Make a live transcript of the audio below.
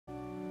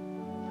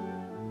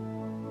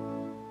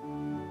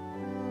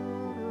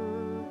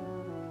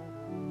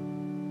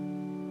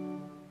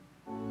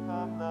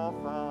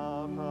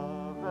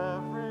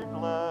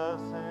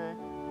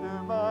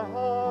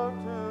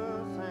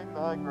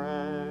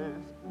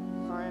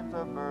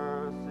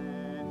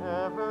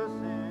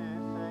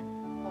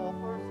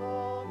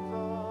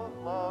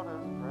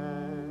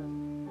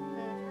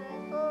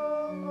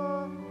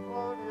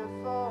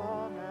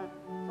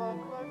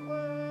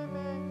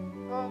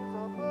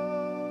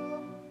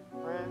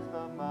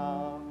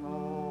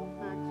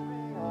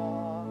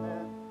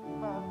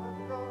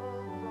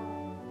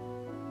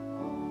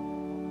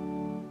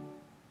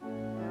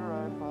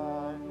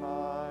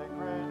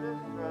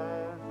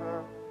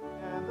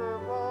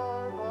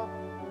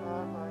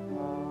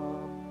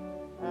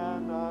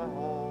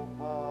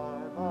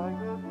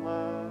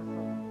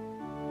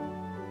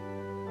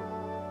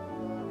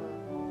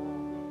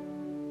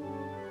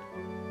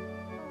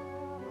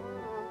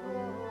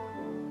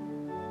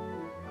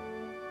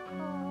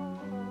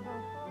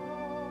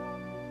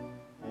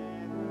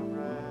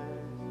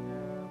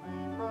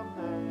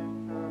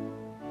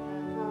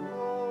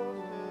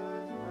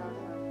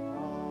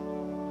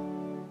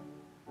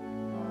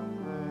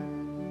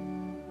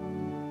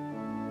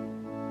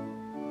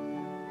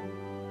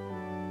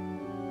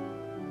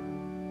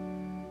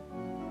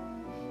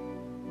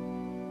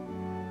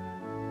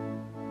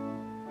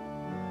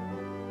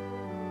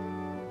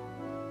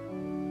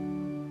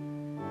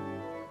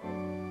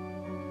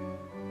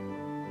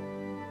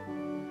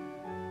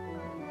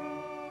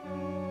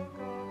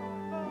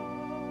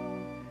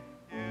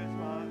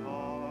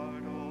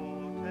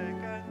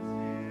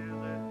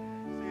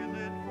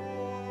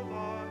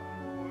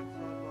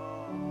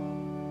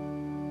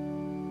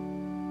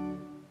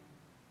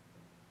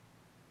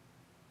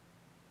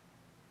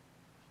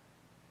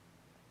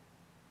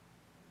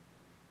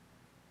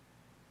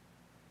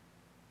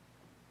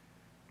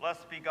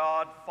Blessed be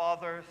God,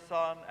 Father,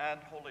 Son, and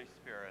Holy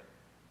Spirit.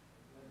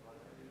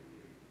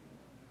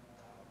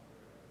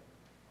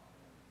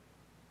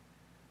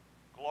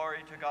 Glory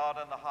to God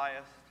in the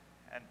highest,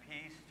 and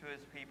peace to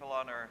his people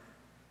on earth.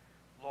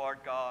 Lord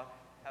God,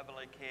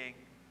 Heavenly King,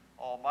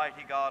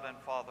 Almighty God and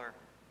Father,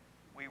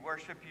 we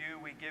worship you,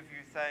 we give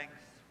you thanks,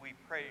 we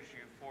praise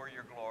you for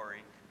your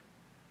glory.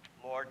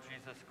 Lord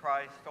Jesus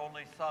Christ,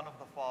 only Son of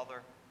the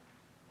Father,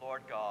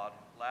 Lord God,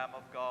 Lamb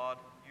of God,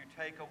 you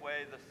take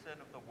away the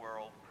sin of the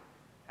world.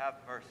 Have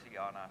mercy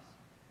on us.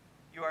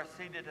 You are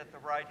seated at the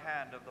right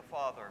hand of the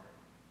Father.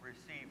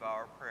 Receive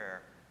our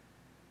prayer.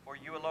 For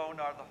you alone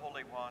are the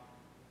Holy One.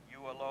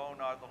 You alone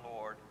are the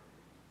Lord.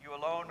 You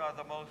alone are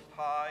the Most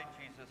High,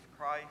 Jesus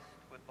Christ,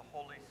 with the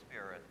Holy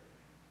Spirit,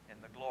 in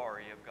the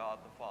glory of God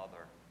the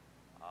Father.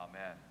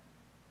 Amen.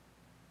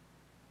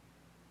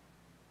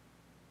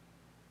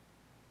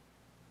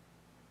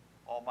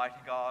 Almighty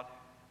God,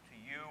 to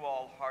you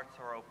all hearts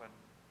are open,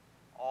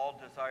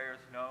 all desires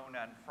known,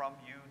 and from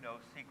you no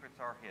secrets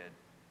are hid.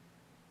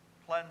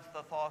 Cleanse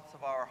the thoughts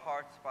of our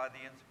hearts by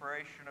the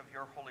inspiration of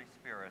your Holy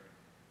Spirit,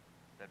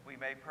 that we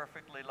may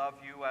perfectly love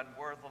you and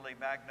worthily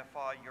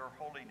magnify your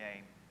holy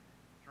name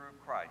through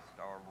Christ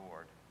our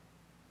Lord.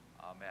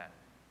 Amen.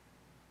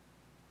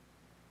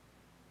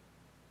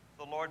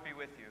 The Lord be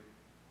with you.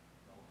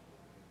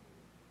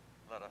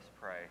 Let us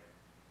pray.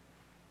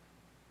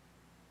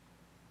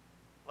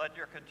 Let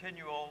your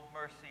continual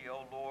mercy,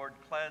 O Lord,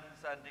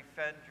 cleanse and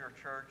defend your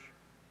church,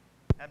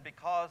 and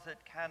because it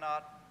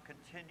cannot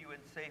continue in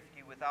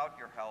safety without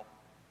your help,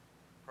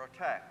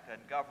 protect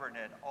and govern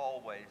it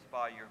always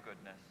by your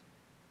goodness.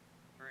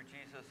 Through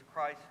Jesus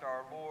Christ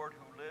our Lord,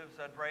 who lives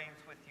and reigns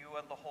with you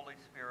and the Holy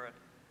Spirit,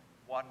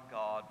 one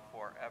God,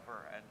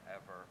 forever and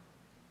ever.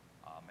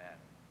 Amen.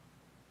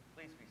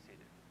 Please be seated.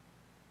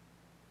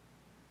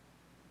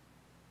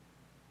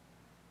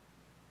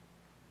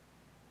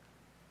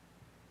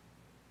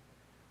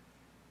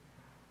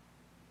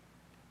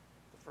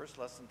 The first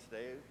lesson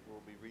today,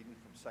 we'll be reading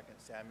from 2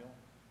 Samuel.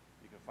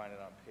 You can find it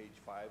on page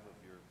 5 of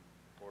your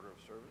order of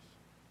service.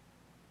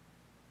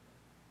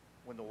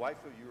 When the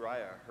wife of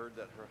Uriah heard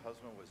that her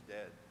husband was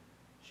dead,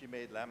 she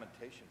made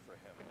lamentation for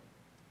him.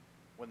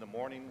 When the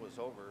mourning was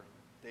over,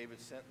 David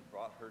sent and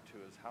brought her to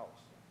his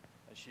house,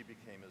 and she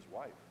became his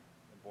wife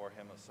and bore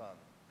him a son.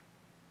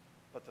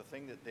 But the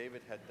thing that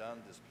David had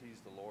done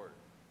displeased the Lord,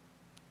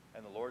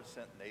 and the Lord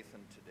sent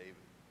Nathan to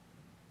David.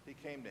 He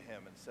came to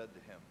him and said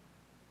to him,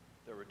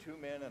 "There were 2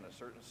 men in a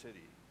certain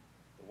city,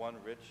 the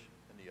one rich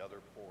and the other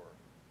poor.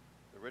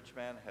 The rich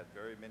man had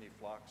very many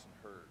flocks and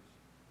herds,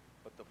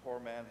 but the poor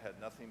man had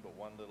nothing but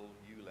one little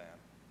ewe lamb,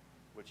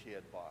 which he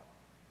had bought.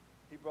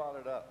 He brought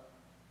it up,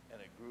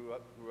 and it grew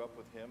up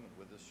with him and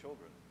with his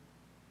children.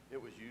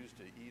 It was used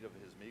to eat of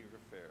his meager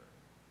fare,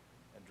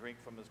 and drink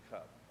from his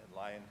cup, and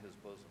lie in his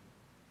bosom,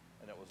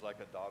 and it was like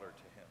a daughter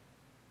to him.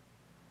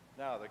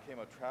 Now there came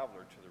a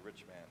traveler to the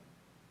rich man,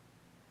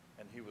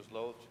 and he was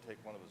loath to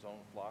take one of his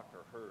own flock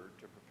or herd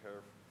to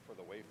prepare for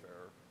the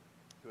wayfarer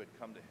who had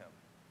come to him.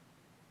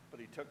 But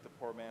he took the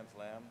poor man's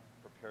lamb,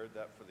 prepared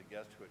that for the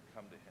guest who had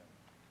come to him.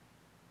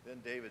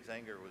 Then David's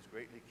anger was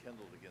greatly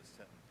kindled against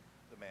him,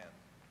 the man.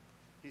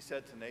 He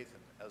said to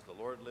Nathan, 'As the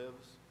Lord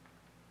lives,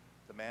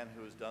 the man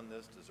who has done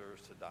this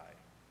deserves to die.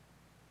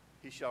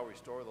 He shall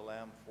restore the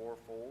lamb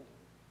fourfold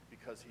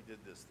because he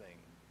did this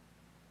thing,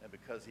 and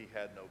because he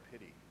had no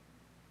pity.'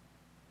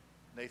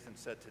 Nathan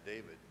said to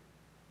David,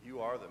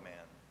 'You are the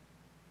man.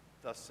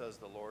 Thus says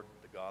the Lord,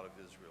 the God of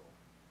Israel.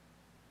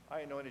 I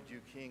anointed you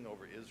king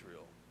over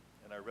Israel,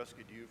 and I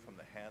rescued you from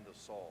the hand of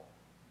Saul.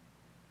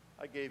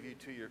 I gave you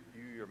to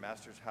your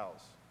master's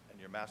house and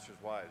your master's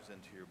wives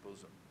into your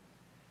bosom,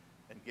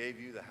 and gave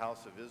you the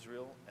house of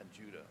Israel and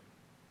Judah.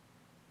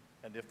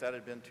 And if that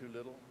had been too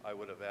little, I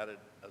would have added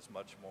as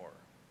much more.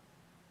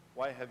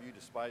 Why have you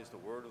despised the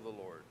word of the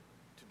Lord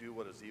to do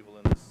what is evil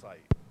in his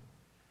sight?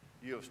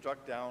 You have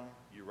struck down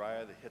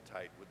Uriah the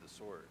Hittite with the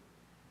sword,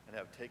 and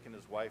have taken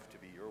his wife to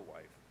be your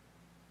wife,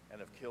 and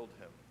have killed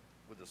him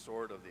with the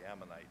sword of the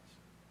Ammonites.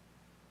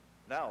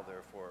 Now,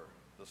 therefore,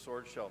 the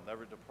sword shall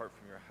never depart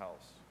from your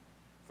house,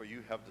 for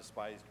you have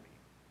despised me,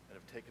 and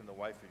have taken the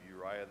wife of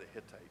Uriah the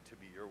Hittite to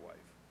be your wife.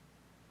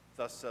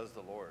 Thus says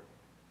the Lord,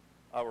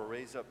 I will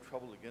raise up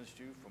trouble against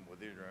you from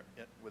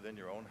within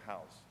your own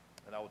house,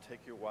 and I will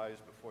take your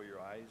wives before your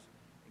eyes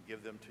and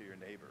give them to your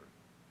neighbor,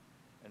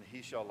 and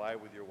he shall lie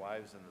with your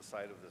wives in the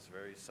sight of this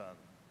very sun.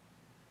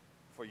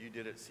 For you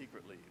did it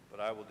secretly, but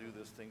I will do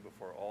this thing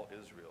before all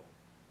Israel,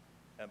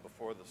 and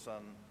before the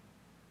sun.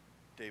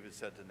 David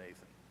said to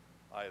Nathan,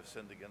 I have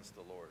sinned against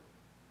the Lord.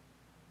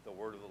 The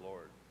word of the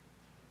Lord.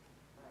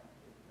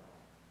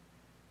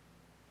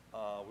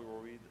 We will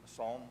read a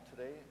psalm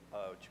today,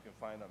 which you can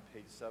find on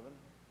page 7.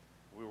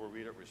 We will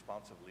read it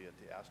responsively at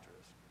the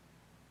asterisk.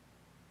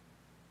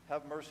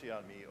 Have mercy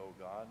on me, O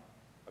God,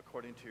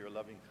 according to your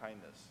loving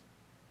kindness.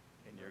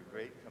 In your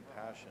great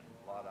compassion,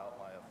 blot out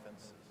my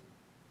offenses.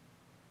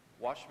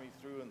 Wash me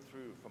through and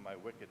through from my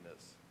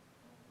wickedness.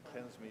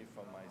 Cleanse me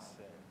from my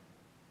sin.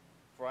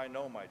 For I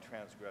know my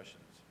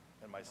transgressions,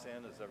 and my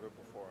sin is ever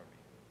before me.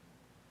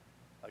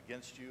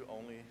 Against you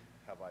only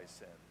have I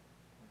sinned,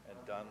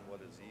 and done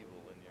what is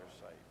evil in your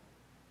sight.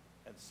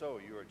 And so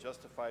you are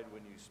justified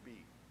when you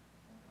speak,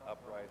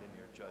 upright in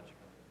your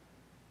judgment.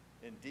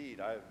 Indeed,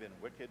 I have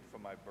been wicked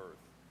from my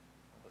birth,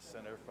 a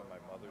sinner from my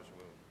mother's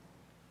womb.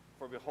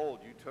 For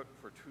behold, you took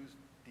for truth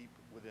deep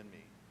within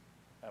me,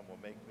 and will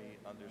make me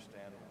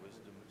understand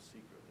wisdom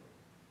secretly.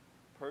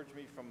 Purge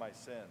me from my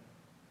sin,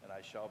 and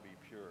I shall be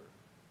pure.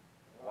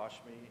 Wash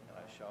me, and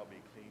I shall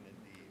be clean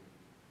indeed.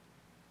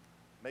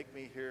 Make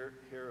me hear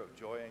of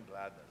joy and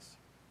gladness,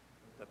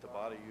 that the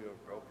body you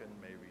have broken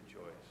may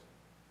rejoice.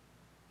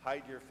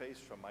 Hide your face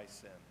from my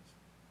sins,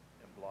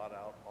 and blot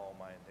out all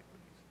my iniquities.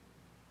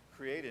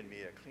 Create in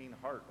me a clean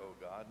heart, O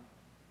God,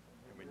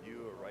 and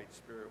renew a right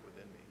spirit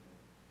within me.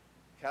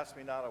 Cast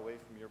me not away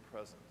from your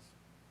presence.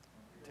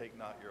 Take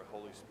not your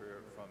Holy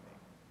Spirit from me.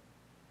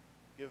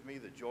 Give me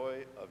the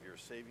joy of your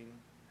saving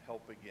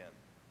help again,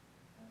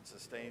 and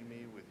sustain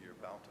me with your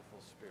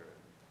bountiful spirit.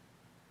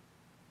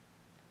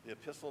 The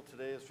epistle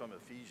today is from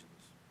Ephesians.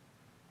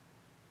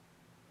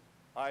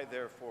 I,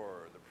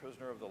 therefore, the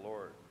prisoner of the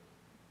Lord,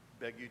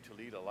 beg you to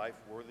lead a life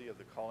worthy of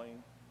the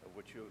calling of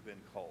which you have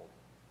been called,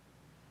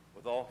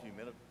 with all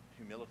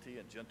humility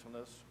and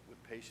gentleness,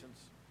 with patience,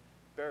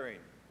 bearing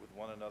with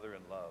one another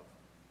in love,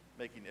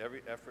 making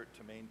every effort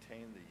to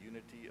maintain the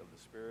unity of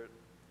the Spirit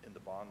in the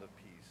bond of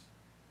peace.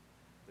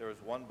 There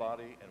is one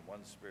body and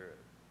one Spirit,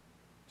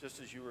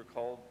 just as you were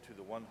called to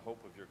the one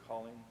hope of your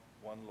calling,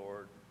 one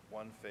Lord,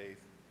 one faith,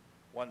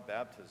 one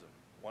baptism,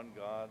 one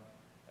God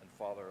and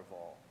Father of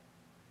all,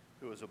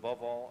 who is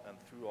above all and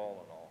through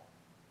all in all.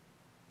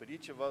 But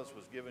each of us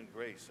was given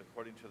grace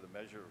according to the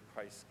measure of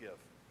Christ's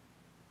gift.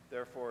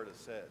 Therefore it is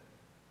said,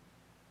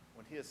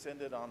 when he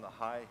ascended on the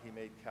high, he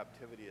made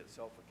captivity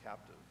itself a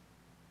captive.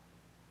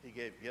 He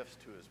gave gifts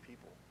to his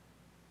people.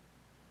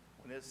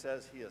 When it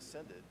says he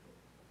ascended,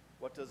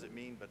 what does it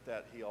mean but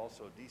that he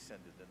also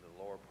descended into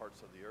the lower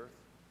parts of the earth?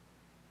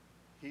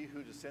 He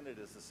who descended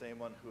is the same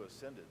one who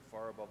ascended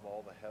far above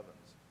all the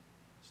heavens,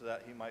 so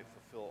that he might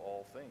fulfill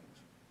all things.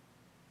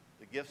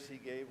 The gifts he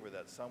gave were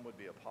that some would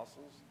be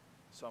apostles,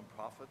 some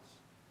prophets,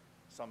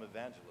 some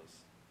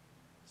evangelists,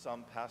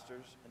 some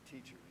pastors and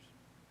teachers,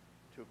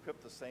 to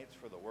equip the saints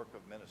for the work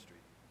of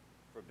ministry,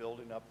 for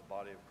building up the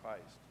body of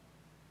Christ,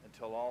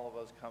 until all of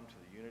us come to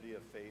the unity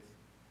of faith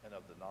and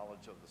of the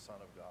knowledge of the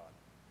Son of God,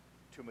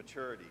 to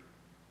maturity,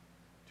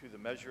 to the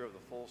measure of the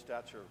full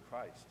stature of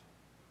Christ.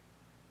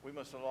 We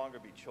must no longer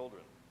be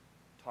children,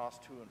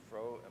 tossed to and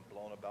fro and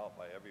blown about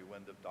by every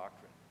wind of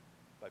doctrine,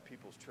 by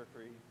people's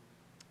trickery,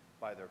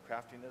 by their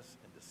craftiness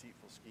and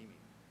deceitful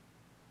scheming.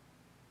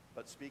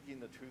 But speaking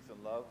the truth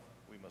in love,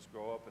 we must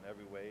grow up in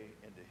every way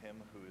into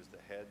him who is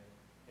the head,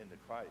 into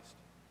Christ,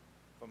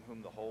 from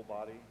whom the whole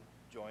body,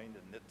 joined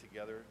and knit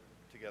together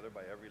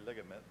by every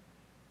ligament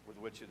with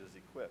which it is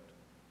equipped,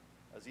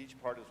 as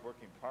each part is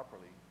working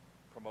properly,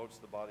 promotes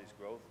the body's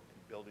growth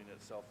in building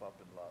itself up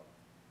in love.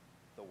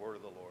 The word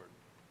of the Lord.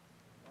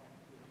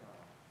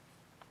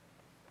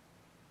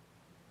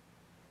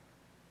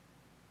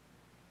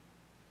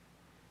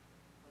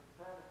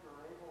 Senator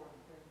Rabel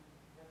in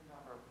hymn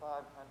number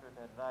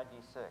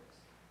 596.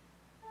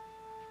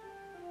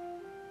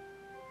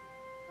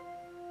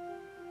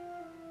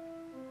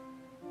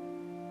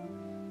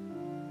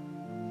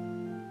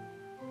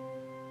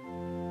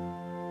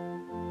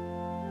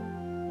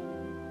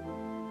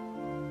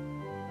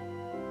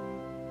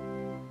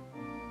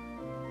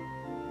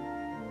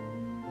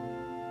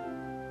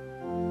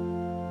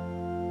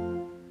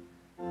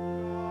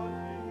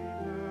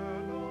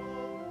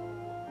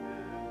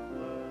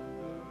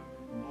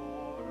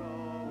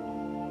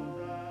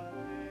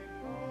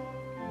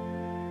 Lord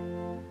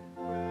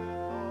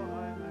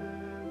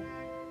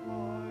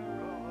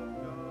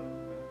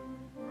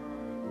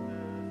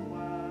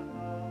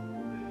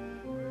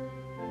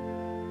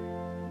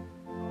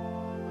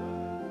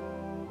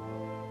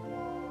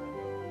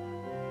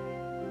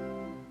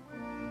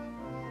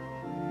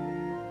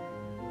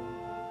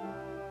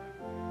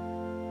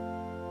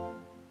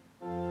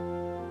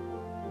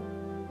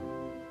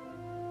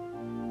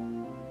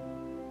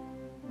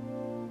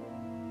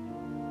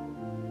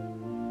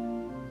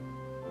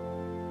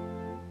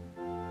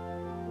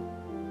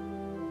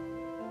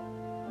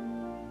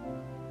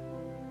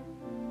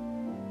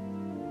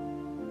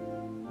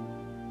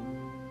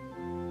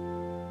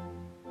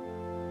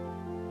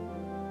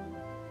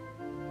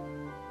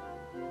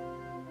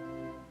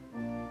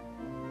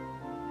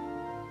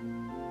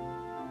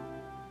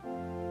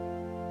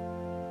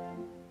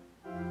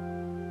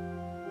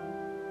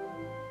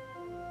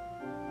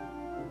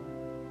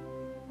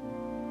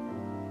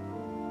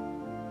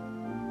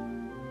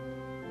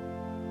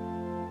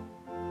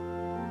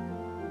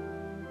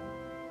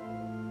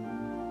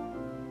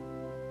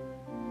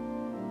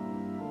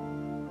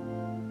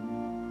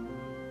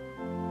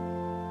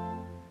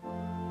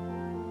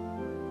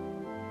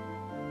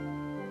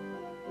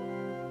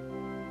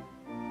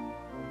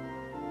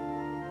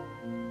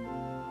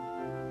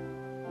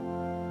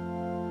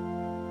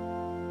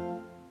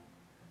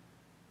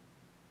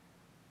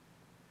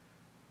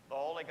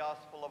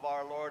Gospel of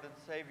our Lord and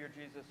Savior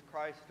Jesus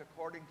Christ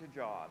according to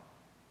John.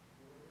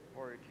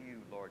 Glory to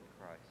you, Lord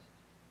Christ.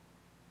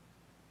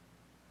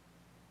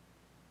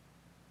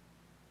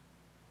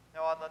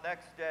 Now on the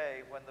next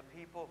day, when the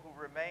people who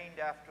remained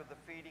after the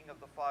feeding of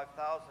the 5,000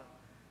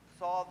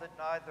 saw that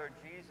neither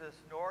Jesus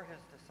nor his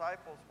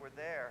disciples were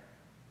there,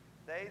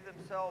 they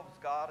themselves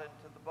got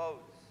into the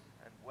boats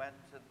and went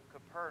to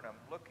Capernaum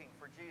looking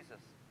for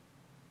Jesus.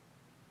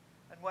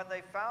 And when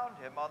they found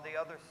him on the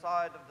other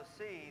side of the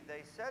sea,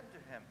 they said to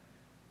him,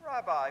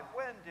 "Rabbi,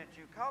 when did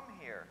you come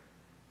here?"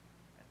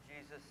 And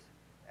Jesus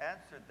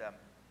answered them,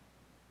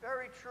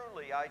 "Very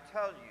truly, I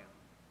tell you,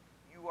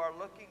 you are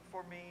looking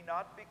for me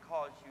not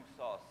because you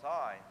saw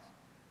signs,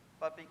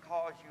 but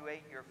because you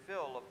ate your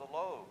fill of the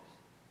loaves.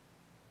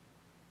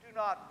 Do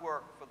not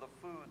work for the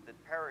food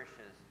that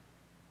perishes,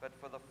 but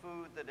for the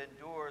food that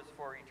endures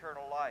for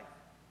eternal life,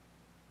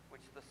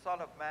 which the Son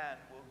of Man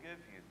will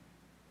give you.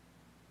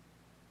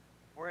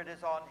 For it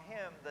is on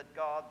him that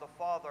God the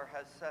Father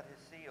has set his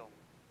seal."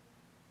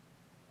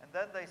 And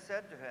then they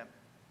said to him,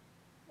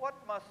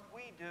 "What must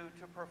we do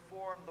to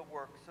perform the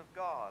works of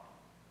God?"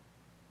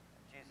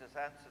 And Jesus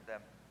answered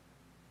them,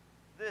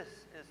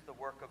 "This is the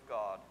work of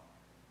God,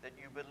 that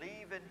you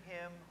believe in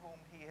him whom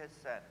he has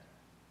sent."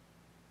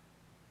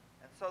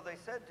 And so they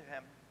said to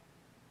him,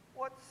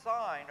 "What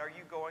sign are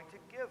you going to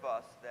give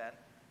us then,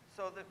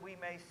 so that we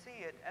may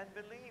see it and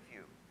believe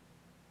you?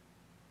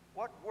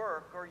 What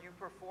work are you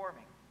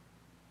performing?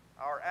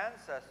 Our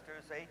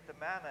ancestors ate the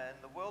manna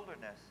in the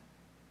wilderness.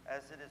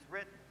 As it is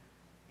written,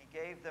 he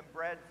gave them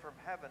bread from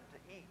heaven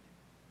to eat."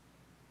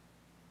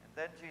 And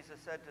then Jesus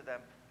said to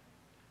them,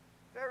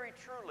 "Very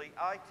truly,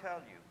 I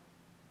tell you,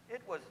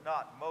 it was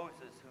not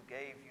Moses who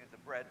gave you the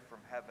bread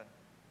from heaven,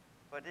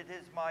 but it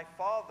is my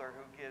Father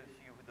who gives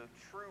you the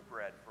true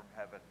bread from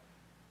heaven.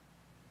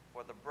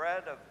 For the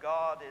bread of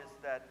God is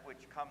that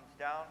which comes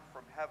down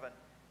from heaven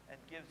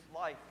and gives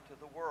life to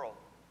the world."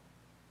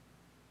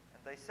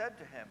 And they said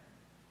to him,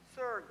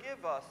 "Sir,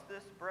 give us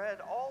this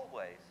bread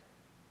always."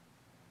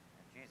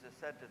 And Jesus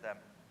said to them,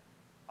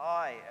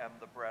 "I am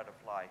the bread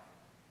of life.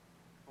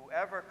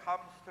 Whoever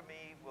comes to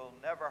me will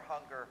never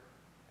hunger,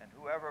 and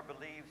whoever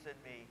believes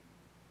in me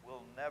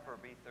will never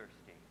be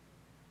thirsty."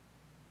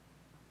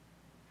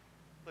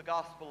 The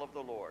Gospel of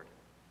the Lord.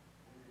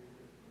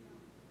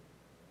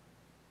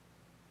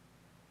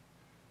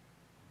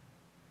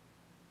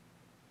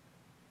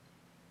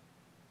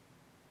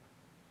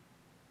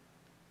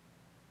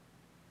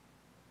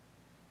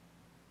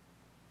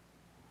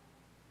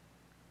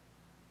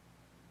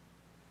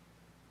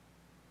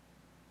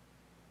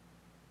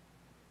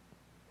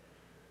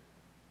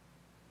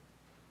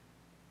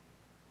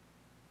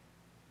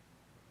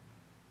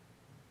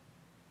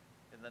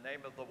 In the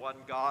name of the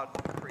one God,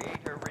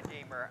 Creator,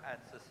 Redeemer,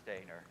 and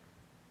Sustainer.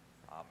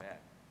 Amen.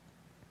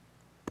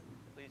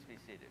 Please be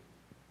seated.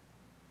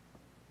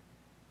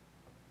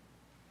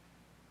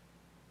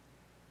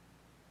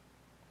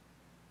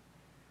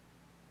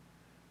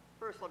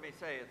 First, let me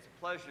say it's a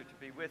pleasure to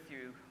be with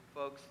you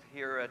folks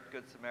here at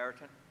Good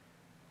Samaritan.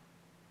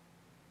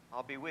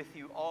 I'll be with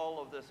you all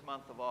of this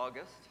month of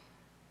August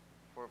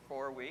for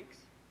 4 weeks,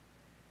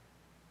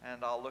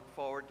 and I'll look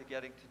forward to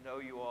getting to know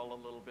you all a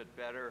little bit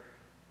better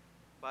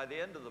by the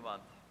end of the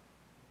month.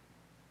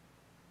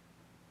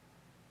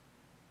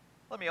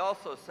 Let me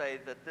also say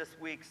that this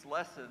week's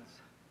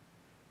lessons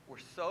were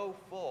so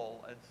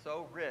full and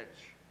so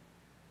rich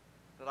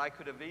that I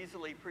could have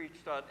easily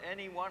preached on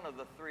any one of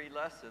the 3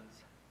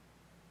 lessons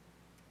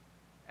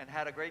and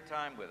had a great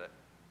time with it.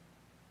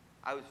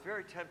 I was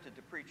very tempted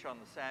to preach on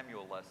the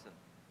Samuel lesson.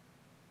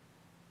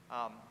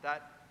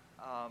 That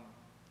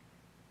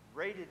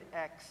rated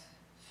X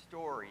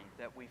story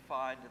that we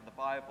find in the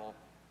Bible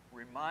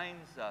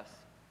reminds us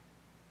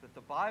that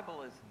the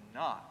Bible is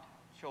not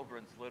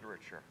children's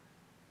literature.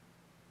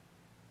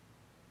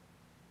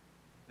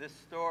 This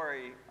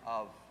story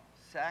of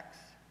sex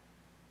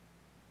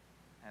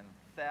and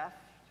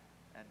theft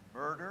and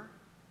murder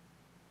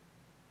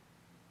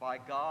by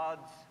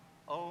God's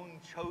own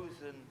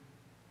chosen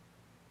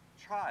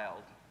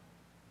child,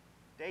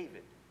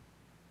 David,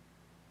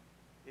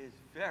 is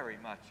very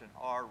much an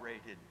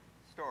R-rated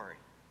story.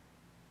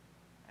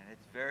 And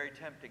it's very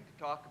tempting to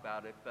talk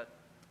about it, but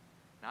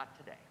not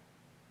today.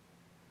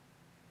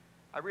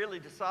 I really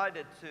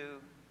decided to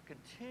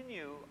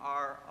continue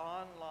our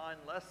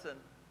online lesson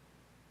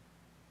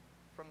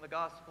from the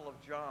Gospel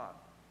of John.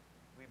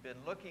 We've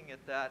been looking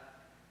at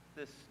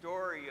this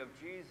story of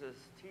Jesus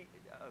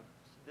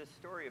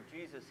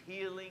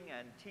healing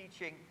and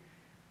teaching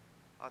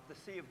at the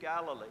Sea of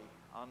Galilee,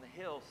 on the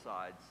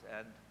hillsides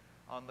and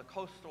on the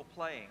coastal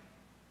plain.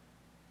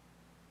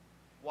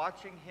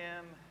 Watching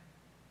him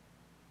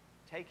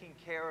taking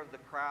care of the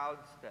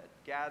crowds that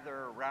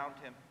gather around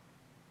him.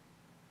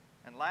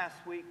 And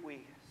last week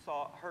we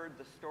heard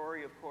the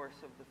story, of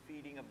course, of the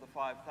feeding of the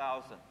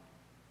 5,000.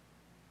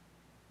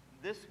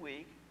 This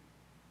week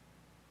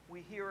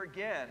we hear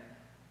again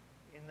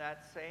in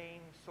that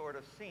same sort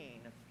of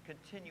scene, a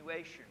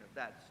continuation of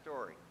that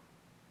story.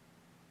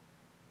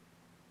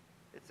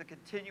 It's a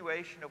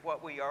continuation of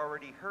what we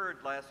already heard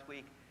last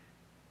week.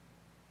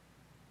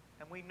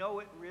 And we know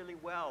it really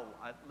well.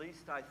 At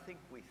least I think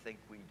we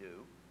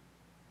do.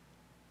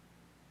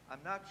 I'm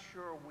not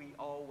sure we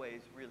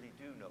always really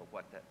do know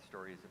what that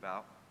story is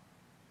about.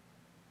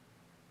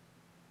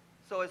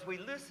 So as we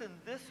listen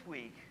this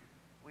week,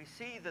 we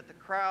see that the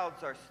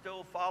crowds are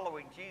still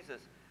following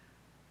Jesus,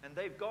 and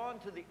they've gone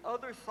to the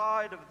other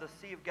side of the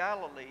Sea of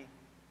Galilee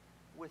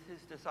with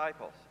his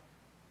disciples.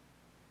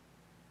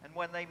 And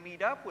when they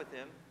meet up with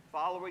him,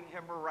 following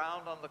him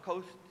around on the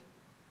coast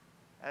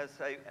as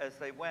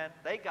they went,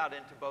 they got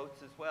into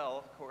boats as well,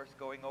 of course,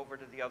 going over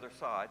to the other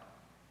side.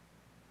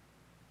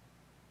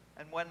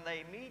 And when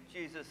they meet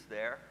Jesus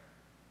there,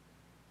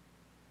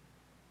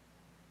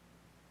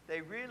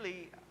 they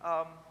really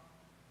ask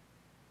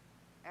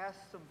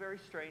some very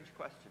strange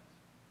questions.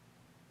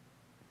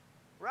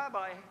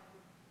 Rabbi,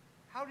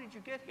 how did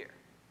you get here?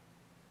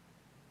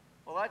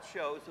 Well, that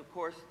shows, of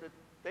course, that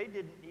they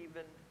didn't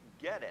even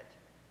get it,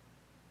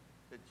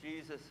 that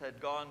Jesus had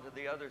gone to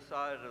the other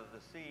side of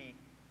the sea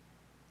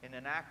in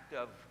an act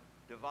of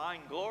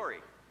divine glory.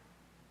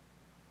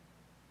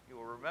 You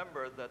will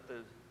remember that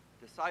the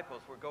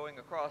disciples were going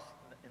across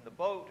in the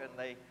boat, and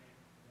they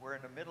were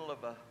in the middle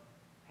of a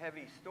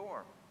heavy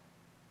storm.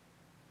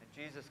 And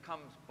Jesus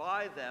comes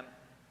by them,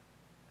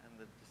 and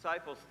the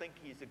disciples think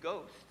he's a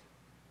ghost.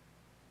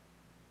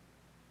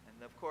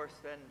 And of course,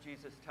 then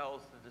Jesus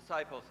tells the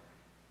disciples,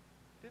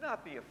 "Do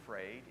not be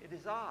afraid, it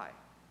is I."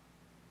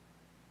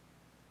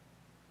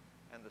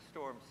 And the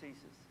storm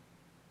ceases.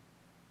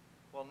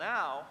 Well,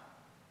 now,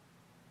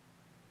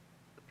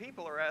 the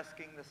people are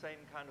asking the same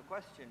kind of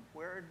question.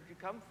 Where did you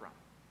come from?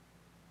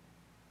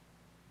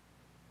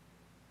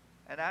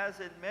 And as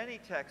in many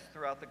texts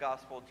throughout the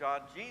Gospel of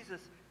John,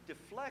 Jesus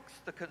deflects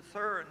the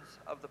concerns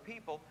of the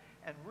people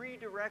and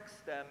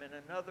redirects them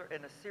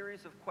in a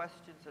series of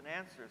questions and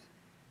answers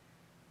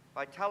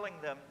by telling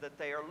them that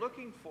they are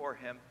looking for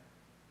him,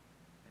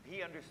 and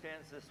he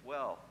understands this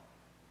well,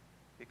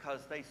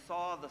 because they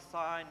saw the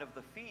sign of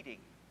the feeding,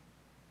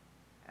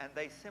 and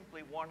they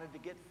simply wanted to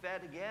get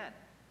fed again.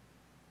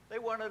 They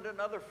wanted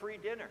another free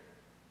dinner.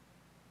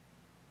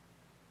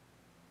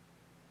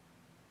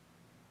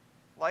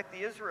 Like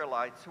the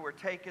Israelites who were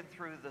taken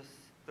through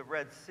the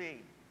Red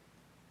Sea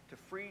to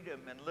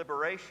freedom and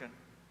liberation,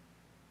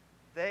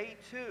 they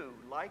too,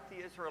 like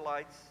the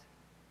Israelites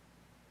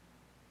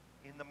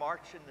in the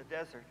march in the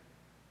desert,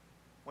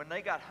 when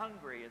they got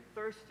hungry and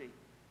thirsty,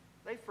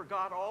 they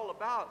forgot all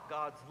about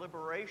God's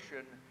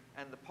liberation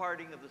and the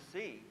parting of the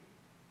sea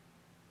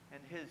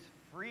and his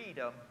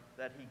freedom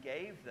that he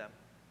gave them,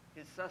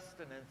 his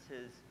sustenance,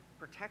 his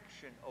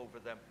protection over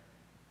them.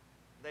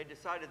 They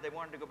decided they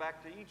wanted to go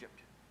back to Egypt.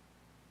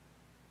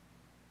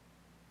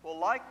 Well,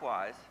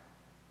 likewise,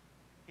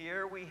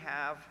 here we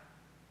have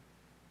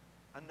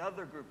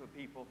another group of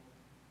people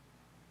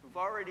who've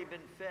already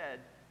been fed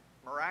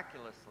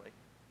miraculously,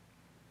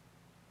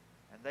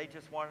 and they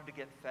just wanted to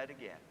get fed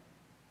again.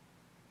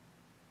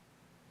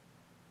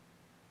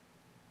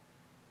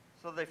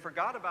 So they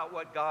forgot about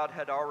what God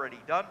had already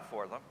done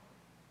for them,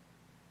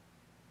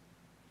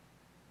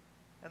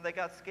 and they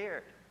got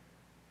scared.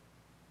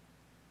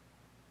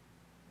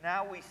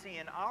 Now we see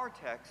in our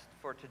text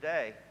for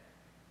today,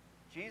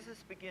 Jesus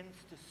begins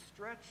to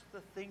stretch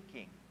the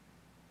thinking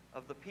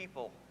of the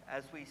people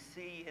as we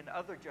see in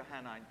other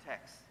Johannine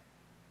texts.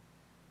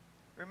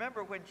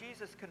 Remember when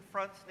Jesus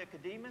confronts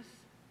Nicodemus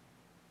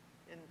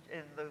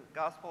in the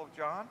Gospel of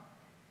John?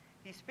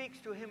 He speaks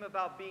to him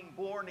about being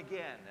born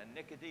again, and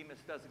Nicodemus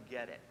doesn't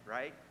get it,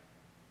 right?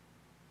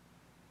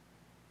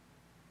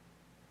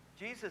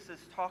 Jesus is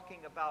talking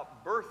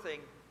about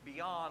birthing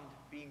beyond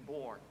being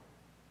born.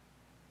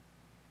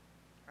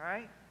 All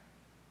right?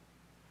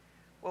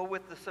 Well,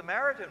 with the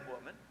Samaritan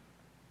woman,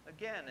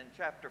 again in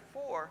chapter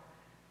 4,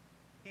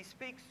 he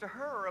speaks to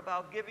her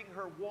about giving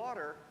her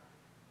water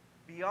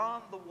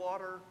beyond the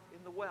water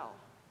in the well,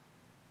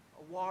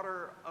 a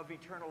water of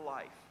eternal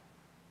life.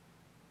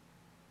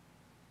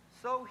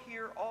 So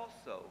here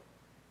also,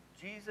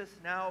 Jesus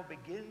now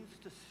begins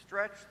to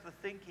stretch the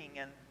thinking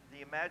and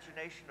the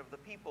imagination of the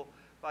people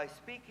by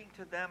speaking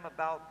to them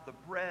about the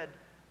bread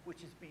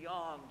which is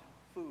beyond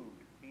food,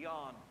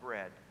 beyond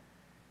bread,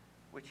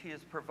 which he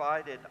has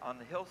provided on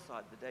the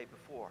hillside the day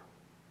before.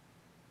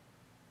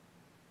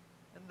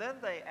 And then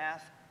they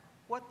ask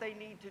what they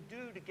need to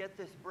do to get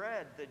this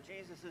bread that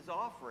Jesus is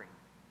offering.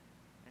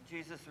 And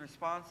Jesus'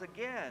 response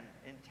again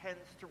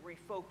intends to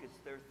refocus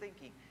their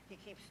thinking. He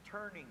keeps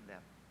turning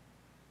them.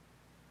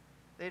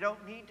 They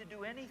don't need to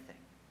do anything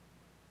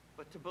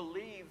but to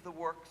believe the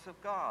works of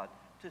God,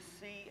 to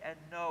see and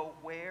know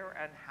where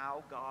and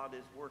how God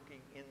is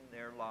working in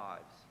their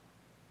lives.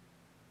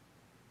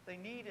 They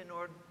need,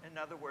 in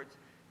other words,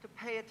 to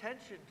pay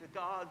attention to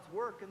God's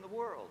work in the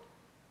world.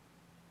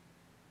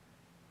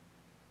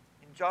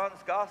 In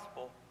John's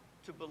Gospel,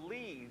 to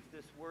believe,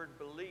 this word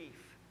belief,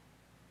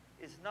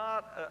 is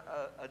not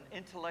an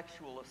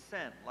intellectual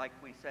assent, like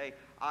we say,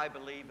 I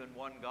believe in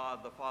one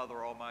God, the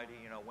Father Almighty,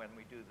 when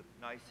we do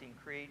the Nicene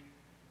Creed.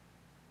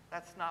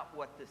 That's not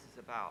what this is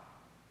about.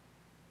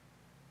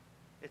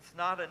 It's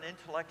not an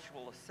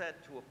intellectual assent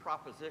to a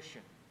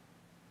proposition.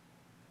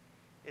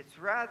 It's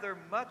rather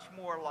much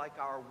more like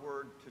our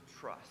word to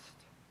trust.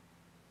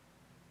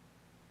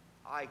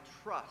 I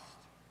trust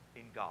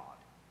in God.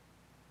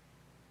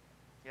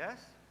 Yes?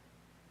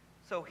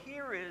 So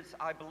here is,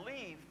 I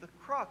believe, the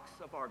crux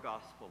of our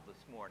gospel this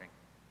morning.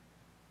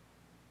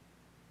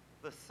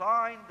 The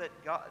sign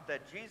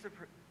that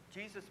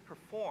Jesus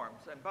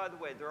performs, and by the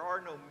way, there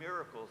are no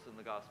miracles in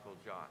the Gospel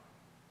of John.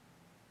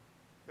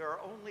 There are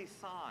only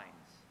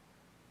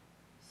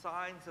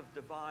signs of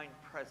divine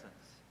presence.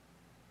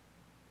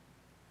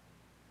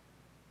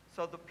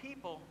 So the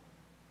people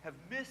have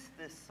missed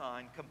this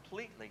sign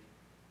completely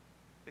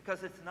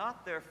because it's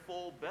not their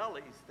full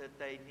bellies that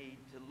they need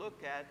to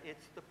look at,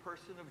 it's the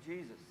person of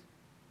Jesus.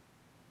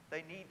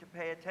 They need to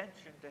pay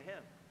attention to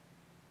him.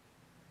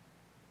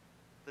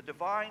 The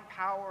divine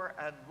power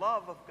and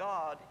love of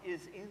God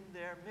is in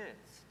their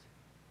midst.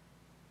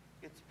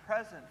 It's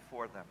present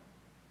for them.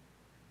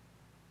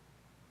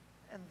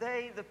 And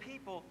they, the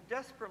people,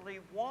 desperately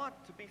want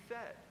to be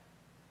fed.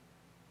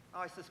 Now,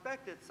 I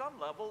suspect at some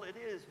level it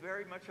is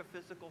very much a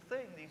physical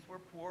thing. These were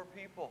poor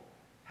people,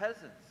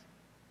 peasants,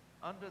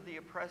 under the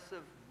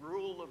oppressive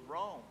rule of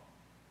Rome.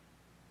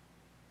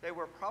 They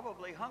were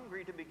probably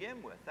hungry to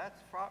begin with.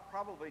 That's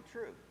probably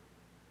true.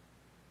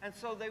 And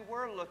so they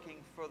were looking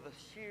for the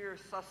sheer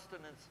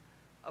sustenance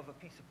of a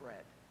piece of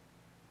bread.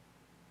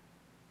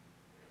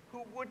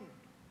 Who wouldn't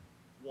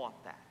want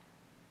that?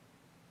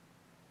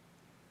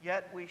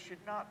 Yet we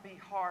should not be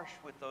harsh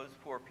with those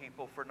poor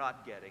people for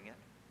not getting it,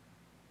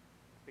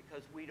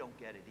 because we don't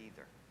get it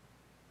either.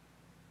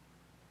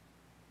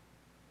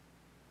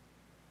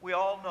 We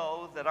all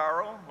know that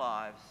our own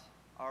lives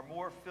are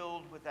more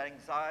filled with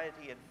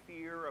anxiety and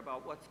fear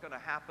about what's going to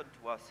happen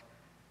to us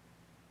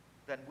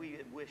than we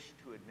wish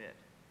to admit.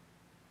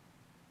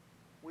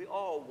 We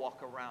all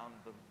walk around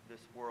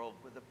this world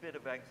with a bit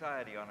of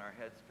anxiety on our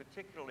heads,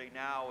 particularly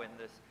now in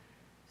this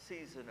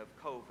season of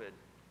COVID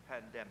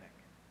pandemic.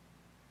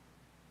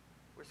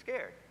 We're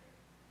scared,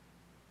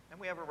 and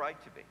we have a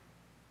right to be.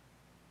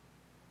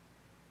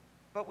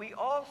 But we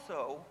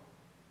also,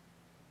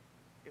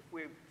 if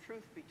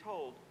truth be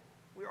told,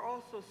 we're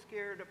also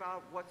scared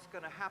about what's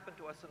going to happen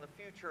to us in the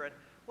future, and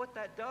what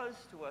that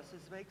does to us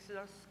is makes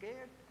us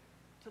scared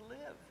to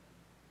live.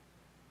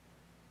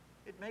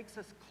 It makes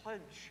us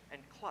clench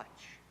and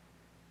clutch,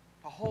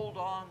 to hold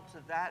on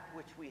to that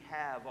which we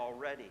have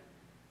already,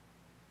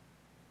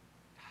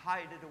 to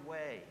hide it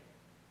away,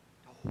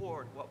 to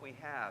hoard what we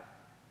have.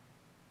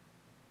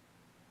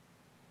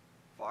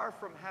 Far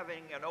from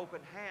having an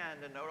open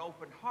hand and an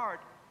open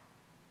heart,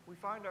 we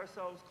find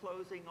ourselves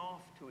closing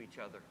off to each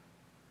other,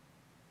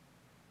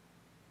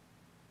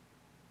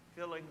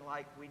 feeling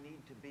like we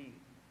need to be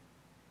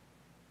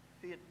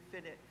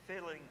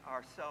feeling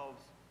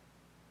ourselves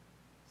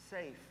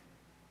safe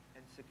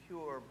and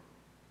secure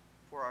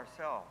for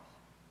ourselves.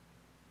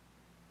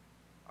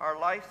 Our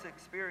life's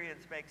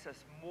experience makes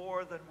us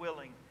more than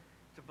willing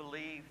to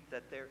believe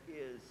that there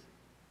is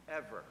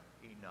ever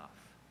enough.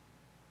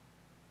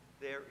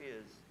 There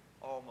is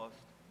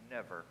almost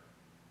never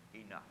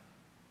enough.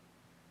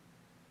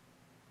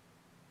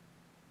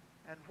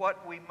 And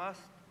what we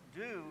must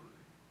do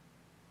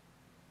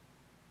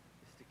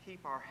is to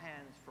keep our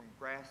hands from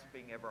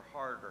grasping ever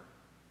harder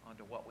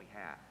onto what we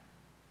have.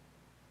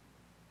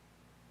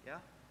 Yeah?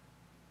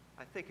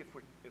 I think if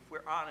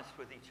we're honest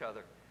with each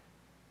other,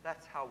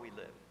 that's how we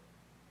live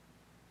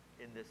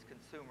in this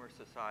consumer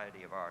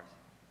society of ours.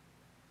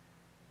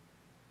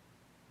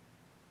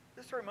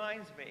 This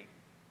reminds me,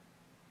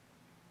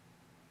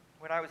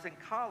 when I was in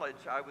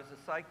college, I was a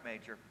psych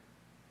major,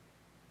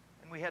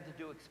 and we had to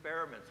do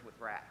experiments with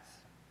rats.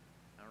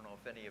 I don't know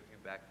if any of you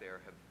back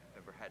there have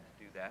ever had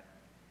to do that.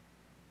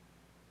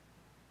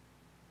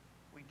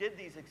 We did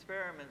these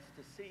experiments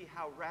to see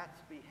how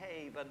rats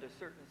behave under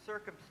certain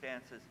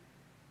circumstances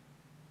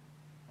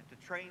and to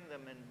train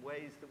them in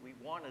ways that we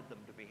wanted them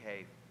to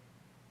behave.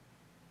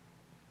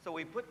 So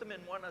we put them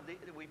in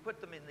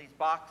these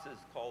boxes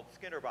called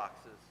Skinner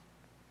boxes.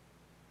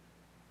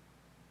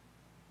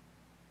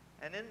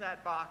 And in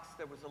that box,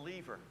 there was a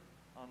lever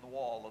on the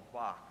wall of the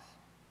box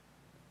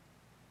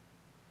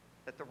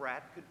that the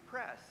rat could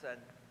press and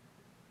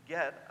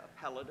get a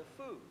pellet of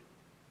food.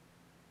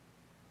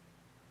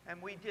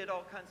 And we did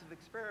all kinds of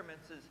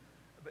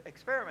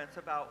experiments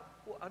about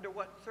under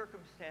what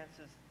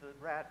circumstances the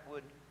rat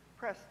would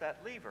press that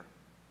lever.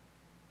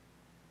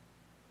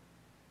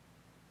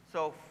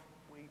 So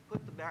we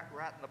put the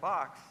rat in the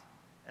box,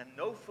 and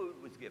no food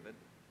was given.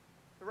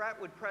 The rat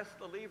would press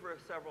the lever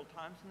several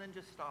times and then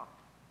just stop.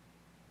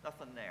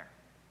 Nothing there.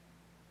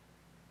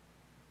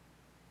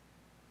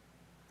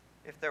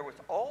 If there was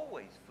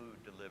always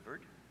food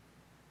delivered,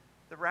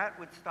 the rat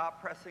would stop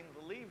pressing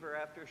the lever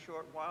after a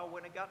short while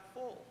when it got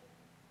full.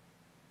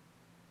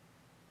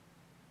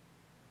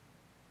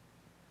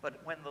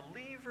 But when the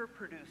lever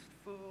produced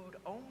food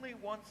only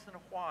once in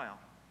a while,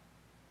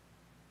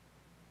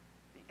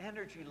 the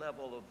energy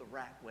level of the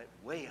rat went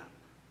way up.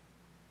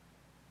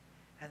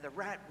 And the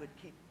rat would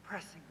keep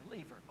pressing the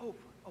lever over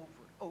and over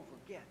and over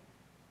again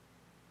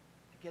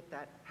get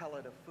that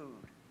pellet of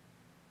food.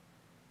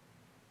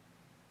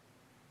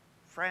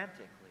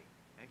 Frantically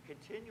and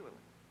continually.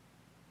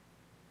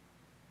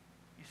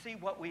 You see,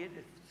 what we had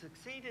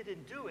succeeded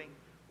in doing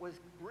was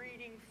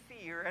breeding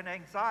fear and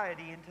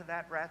anxiety into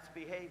that rat's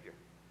behavior.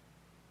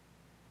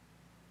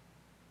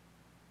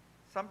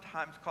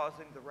 Sometimes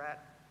causing the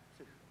rat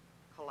to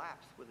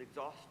collapse with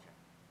exhaustion.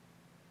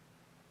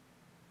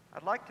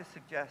 I'd like to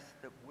suggest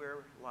that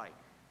we're like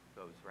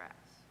those rats.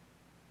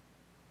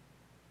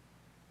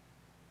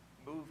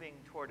 Moving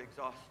toward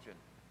exhaustion,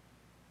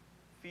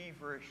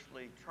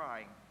 feverishly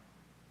trying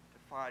to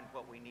find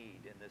what we need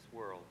in this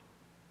world.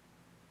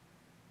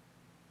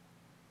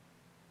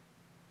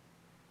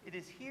 It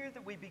is here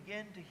that we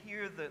begin to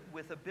hear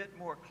with a bit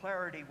more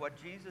clarity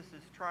what Jesus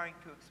is trying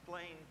to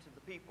explain to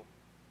the people.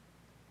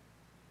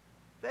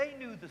 They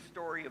knew the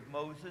story of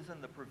Moses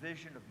and the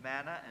provision of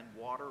manna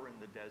and water in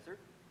the desert.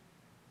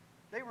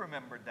 They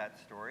remembered that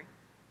story,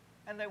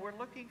 and they were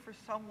looking for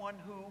someone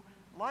who,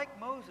 like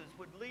Moses,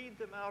 would lead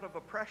them out of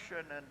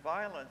oppression and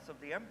violence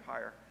of the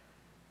empire,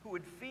 who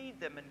would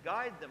feed them and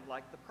guide them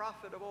like the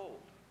prophet of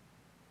old.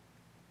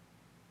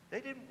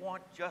 They didn't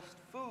want just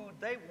food,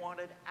 they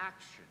wanted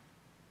action.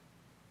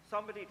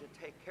 Somebody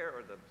to take care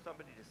of them,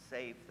 somebody to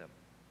save them.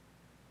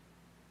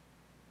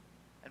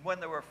 And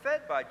when they were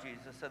fed by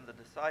Jesus and the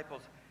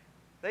disciples,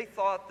 they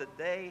thought that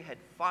they had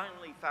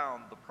finally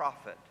found the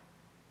prophet.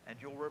 And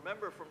you'll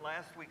remember from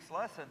last week's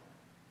lesson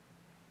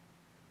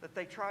that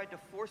they tried to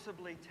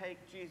forcibly take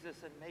Jesus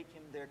and make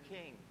him their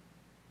king.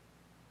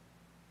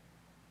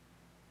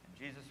 And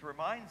Jesus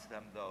reminds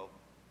them, though,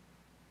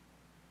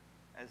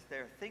 as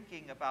they're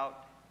thinking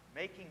about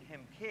making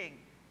him king,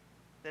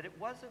 that it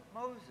wasn't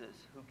Moses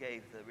who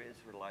gave the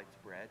Israelites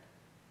bread.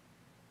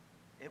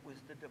 It was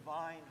the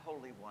divine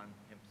Holy One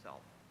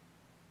himself.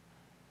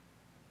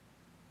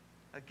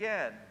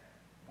 Again,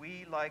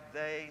 we, like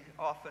they,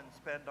 often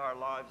spend our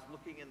lives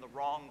looking in the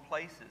wrong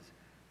places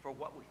for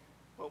what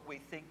we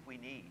think we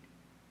need.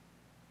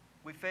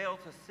 We fail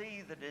to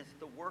see that it is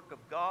the work of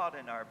God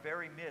in our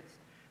very midst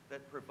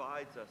that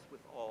provides us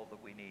with all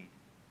that we need.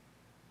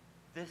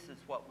 This is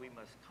what we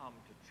must come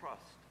to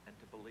trust and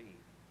to believe.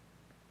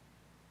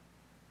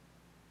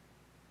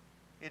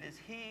 It is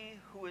he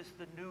who is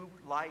the new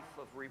life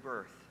of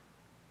rebirth.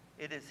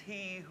 It is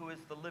he who is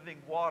the living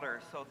water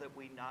so that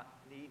we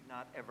need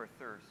not ever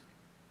thirst.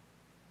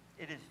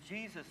 It is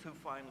Jesus who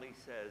finally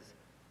says,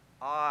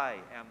 I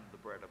am the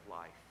bread of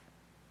life.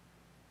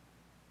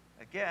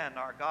 Again,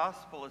 our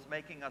gospel is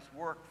making us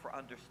work for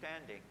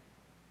understanding,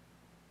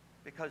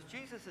 because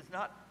Jesus is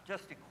not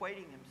just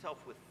equating himself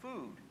with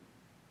food,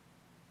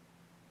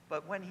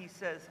 but when he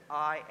says,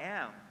 I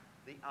am,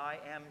 the I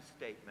am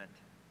statement,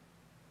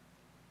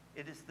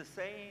 it is the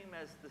same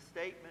as the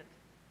statement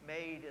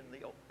made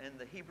in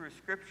the Hebrew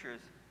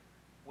Scriptures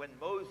when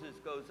Moses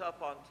goes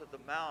up onto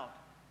the mount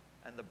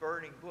and the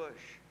burning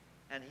bush,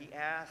 and he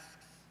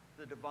asks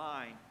the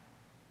divine,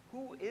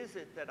 who is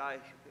it that I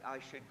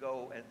should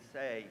go and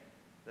say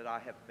that I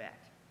have met?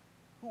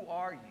 Who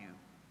are you?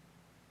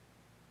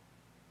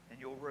 And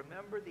you'll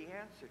remember the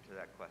answer to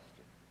that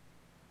question.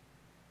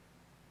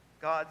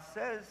 God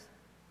says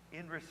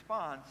in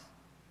response,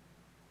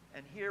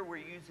 and here we're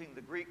using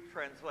the Greek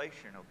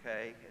translation,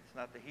 okay? It's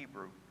not the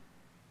Hebrew.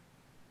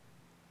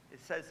 It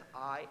says,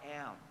 I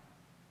am.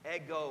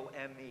 Ego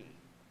eimi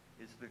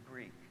is the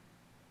Greek.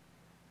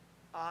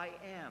 I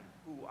am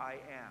who I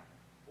am,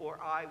 or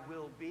I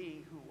will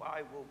be who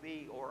I will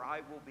be, or I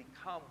will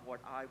become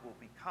what I will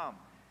become,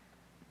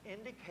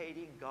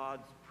 indicating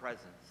God's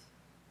presence.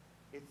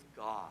 It's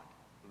God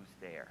who's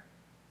there.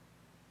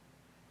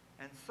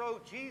 And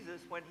so Jesus,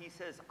 when he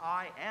says,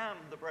 I am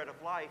the bread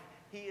of life,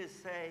 he is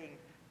saying,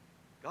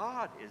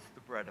 God is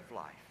the bread of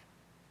life.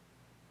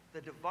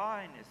 The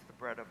divine is the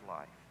bread of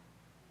life.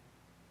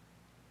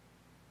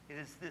 It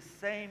is this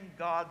same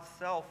God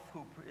self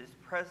who is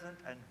present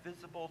and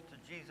visible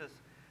to Jesus,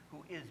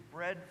 who is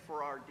bread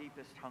for our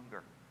deepest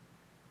hunger,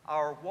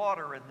 our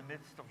water in the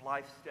midst of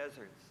life's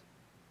deserts,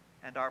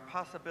 and our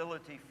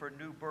possibility for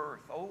new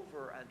birth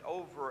over and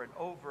over and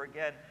over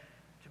again,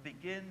 to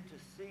begin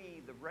to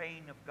see the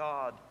reign of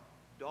God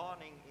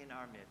dawning in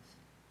our midst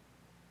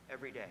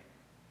every day.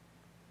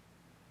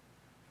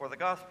 For the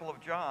Gospel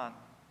of John,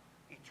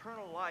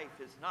 eternal life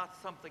is not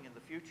something in the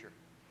future.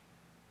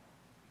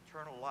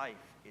 Eternal life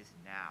is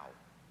now,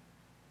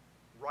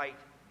 right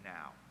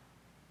now.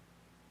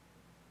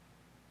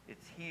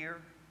 It's here,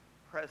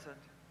 present,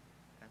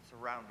 and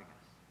surrounding us.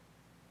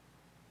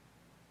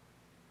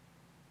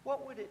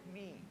 What would it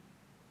mean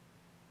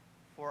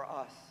for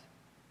us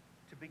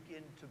to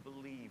begin to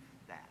believe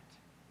that?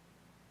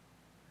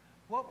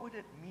 What would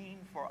it mean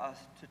for us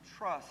to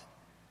trust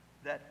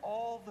that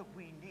all that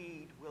we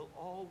need will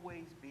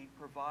always be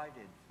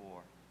provided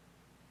for?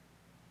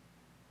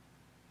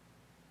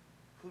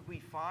 Could we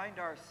find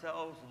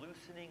ourselves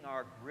loosening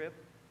our grip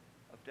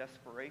of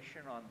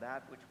desperation on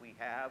that which we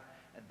have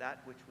and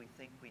that which we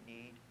think we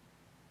need?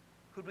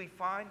 Could we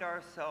find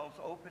ourselves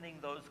opening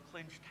those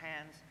clenched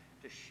hands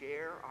to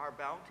share our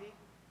bounty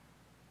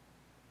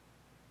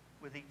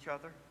with each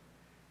other?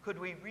 Could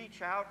we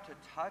reach out to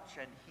touch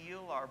and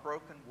heal our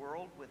broken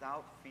world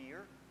without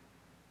fear,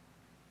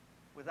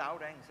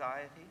 without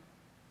anxiety?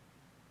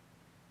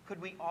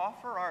 Could we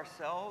offer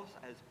ourselves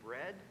as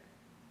bread,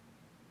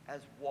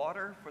 as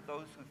water for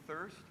those who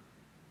thirst,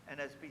 and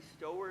as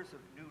bestowers of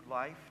new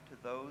life to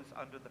those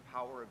under the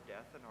power of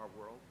death in our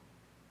world?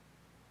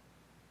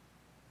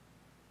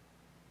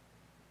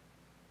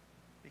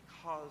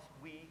 Because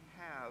we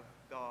have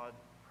God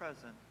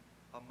present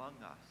among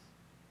us.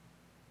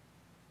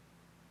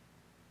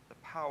 The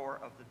power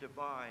of the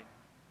divine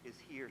is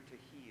here to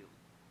heal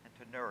and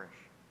to nourish.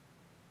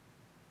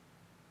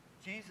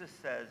 Jesus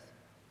says,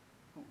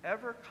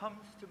 "Whoever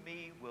comes to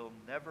me will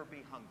never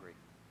be hungry.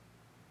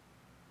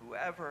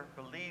 Whoever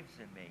believes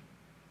in me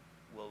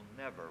will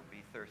never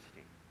be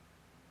thirsty."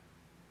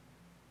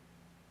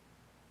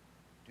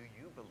 Do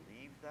you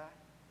believe that?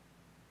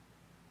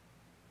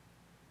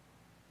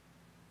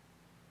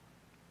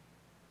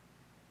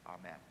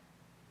 Amen.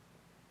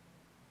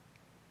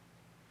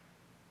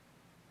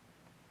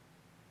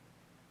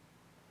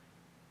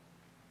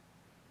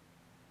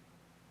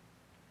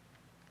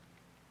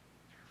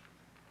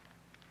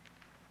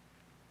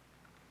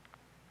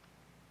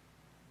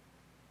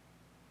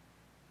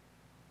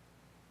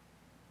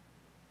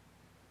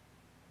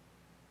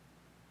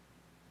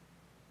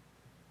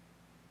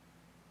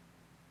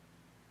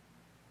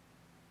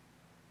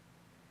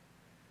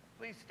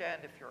 Please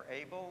stand if you're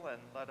able,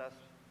 and let us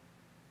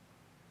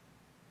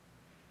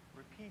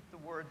repeat the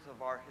words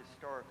of our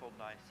historical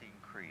Nicene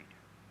Creed.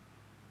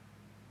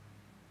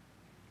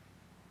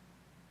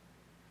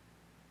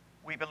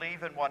 We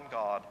believe in one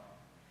God,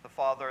 the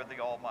Father, the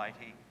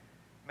Almighty,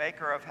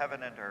 maker of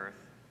heaven and earth,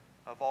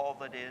 of all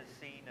that is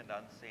seen and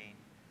unseen.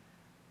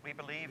 We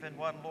believe in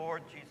one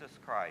Lord Jesus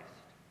Christ,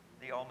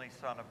 the only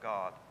Son of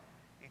God,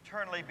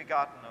 eternally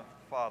begotten of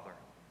the Father,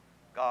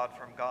 God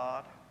from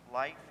God,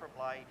 light from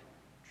light,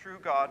 true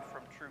God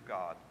from true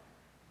God,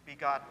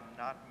 begotten,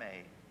 not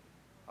made,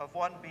 of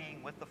one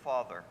being with the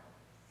Father.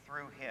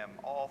 Through him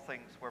all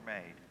things were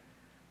made.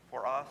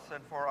 For us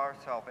and for our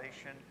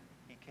salvation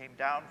he came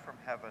down from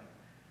heaven.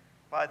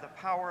 By the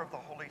power of the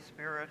Holy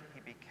Spirit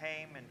he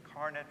became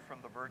incarnate from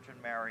the Virgin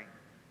Mary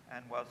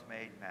and was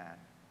made man.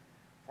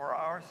 For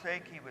our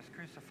sake he was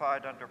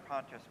crucified under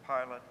Pontius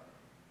Pilate.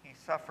 He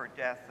suffered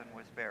death and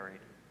was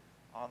buried.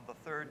 On the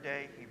third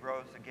day he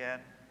rose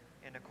again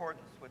in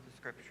accordance with the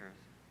Scriptures.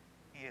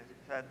 He is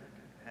ascended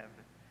to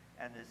heaven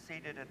and is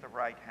seated at the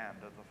right hand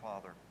of the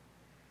Father.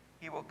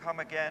 He will come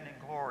again in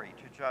glory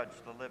to judge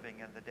the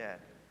living and the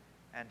dead,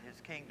 and his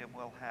kingdom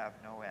will have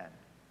no end.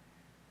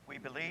 We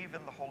believe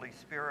in the Holy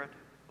Spirit,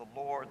 the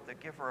Lord, the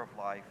giver of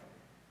life,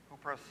 who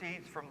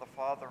proceeds from the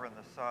Father and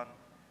the Son.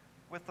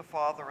 With the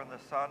Father and the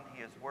Son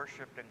he is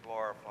worshipped and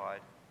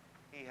glorified.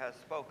 He has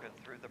spoken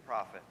through the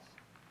prophets.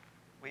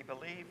 We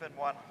believe in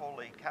one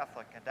holy,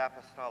 Catholic, and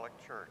apostolic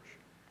church.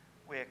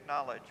 We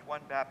acknowledge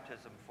one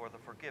baptism for the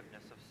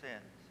forgiveness of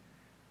sins.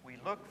 We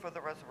look for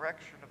the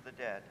resurrection of the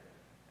dead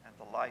and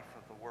the life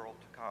of the world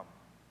to come.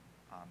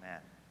 Amen.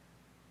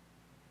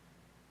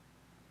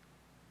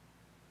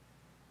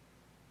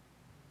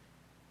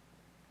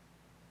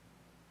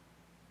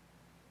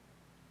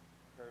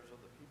 Prayers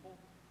of the people.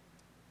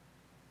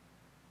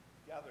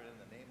 Gathered in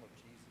the name of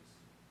Jesus,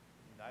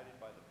 united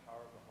by the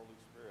power of the Holy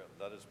Spirit,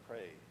 let us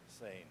pray,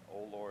 saying,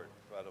 O Lord,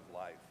 bread of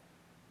life,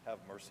 have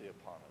mercy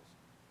upon us.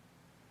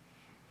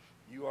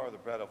 You are the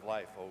bread of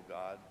life, O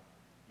God.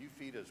 You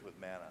feed us with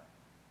manna.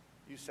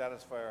 You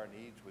satisfy our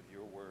needs with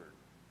your word.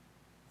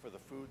 For the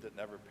food that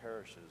never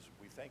perishes,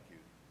 we thank you.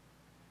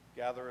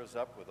 Gather us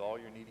up with all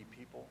your needy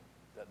people,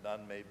 that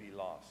none may be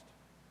lost.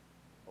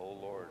 O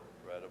Lord,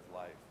 bread of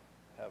life,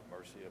 have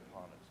mercy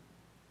upon us.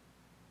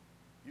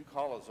 You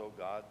call us, O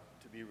God,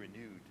 to be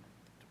renewed,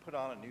 to put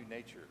on a new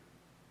nature,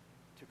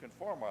 to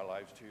conform our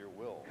lives to your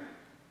will.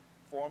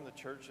 Form the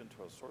church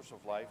into a source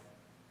of life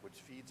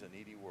which feeds a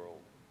needy world.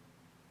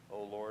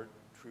 O Lord,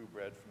 true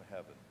bread from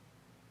heaven.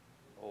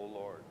 O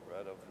Lord,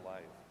 bread of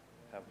life,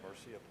 have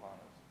mercy upon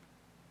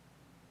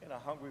us. In a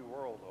hungry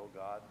world, O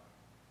God,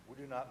 we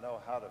do not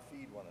know how to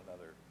feed one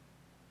another.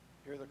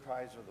 Hear the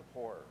cries of the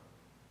poor.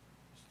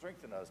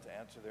 Strengthen us to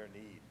answer their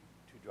need,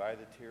 to dry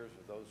the tears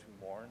of those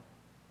who mourn,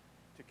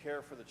 to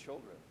care for the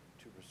children,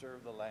 to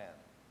preserve the land,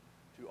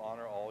 to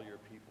honor all your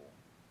people.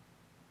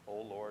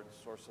 O Lord,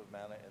 source of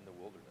manna in the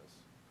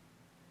wilderness.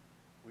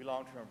 We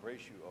long to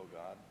embrace you, O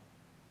God.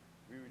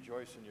 We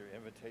rejoice in your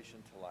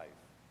invitation to life.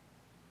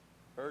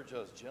 Urge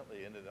us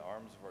gently into the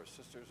arms of our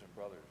sisters and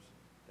brothers,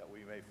 that we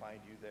may find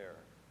you there.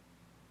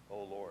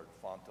 O Lord,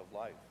 font of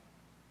life.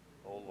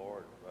 O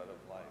Lord, bread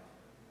of life,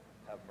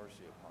 have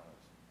mercy upon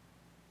us.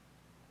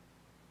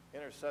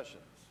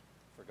 Intercessions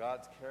for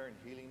God's care and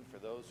healing for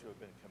those who have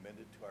been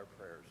commended to our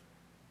prayers.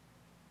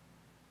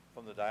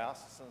 From the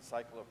diocesan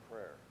cycle of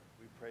prayer,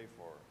 we pray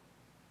for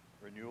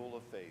renewal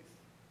of faith.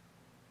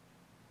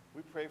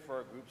 We pray for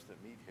our groups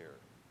that meet here,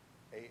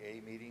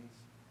 AA meetings,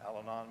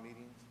 Al-Anon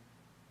meetings,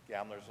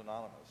 Gamblers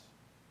Anonymous,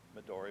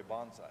 Midori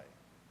Bonsai,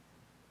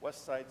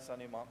 Westside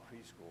Sunnymont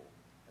Preschool,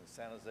 and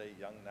San Jose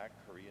Young Knack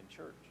Korean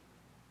Church.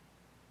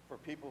 For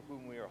people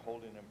whom we are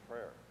holding in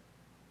prayer,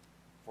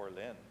 for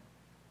Lynn,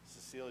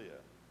 Cecilia,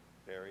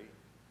 Barry,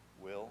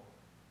 Will,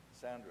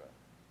 Sandra,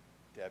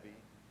 Debbie,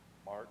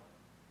 Mark,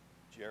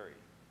 Jerry,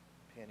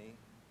 Penny,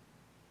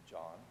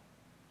 John,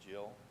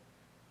 Jill,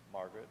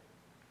 Margaret,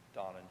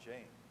 Don, and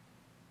Jane.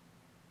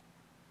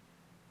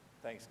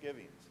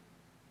 Thanksgivings.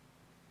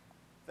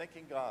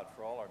 Thanking God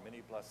for all our many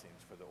blessings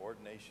for the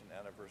ordination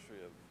anniversary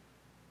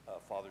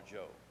of Father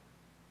Joe.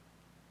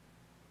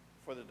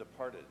 For the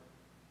departed.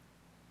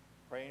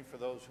 Praying for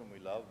those whom we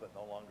love but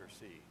no longer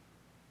see.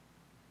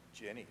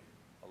 Jenny,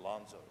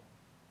 Alonzo,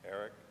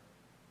 Eric,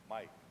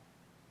 Mike,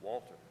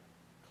 Walter,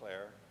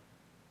 Claire,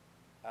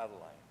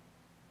 Adeline,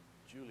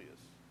 Julius,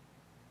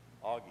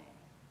 Augie,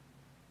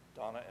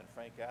 Donna and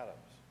Frank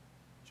Adams,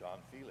 John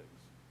Felix,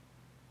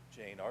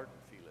 Jane Arden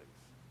Felix,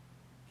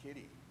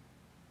 Kitty,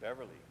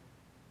 Beverly,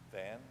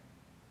 Van,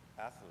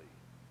 Athley,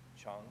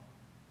 Chung,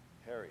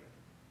 Harry,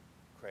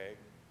 Craig,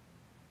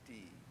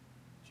 Dee,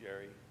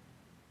 Jerry,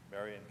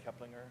 Marion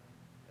Keplinger,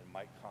 and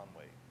Mike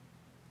Conway.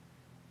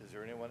 Is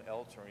there anyone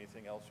else or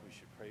anything else we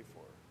should pray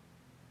for?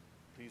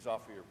 Please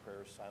offer your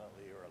prayers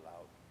silently or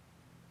aloud.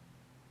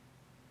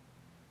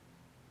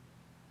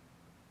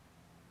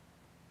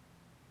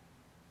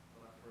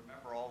 Let us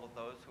remember all of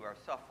those who are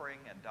suffering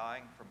and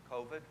dying from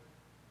COVID.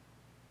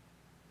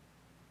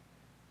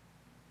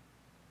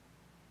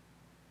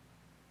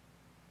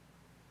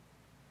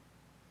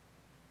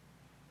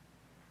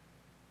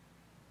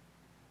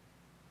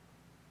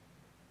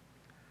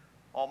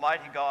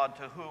 Almighty God,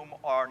 to whom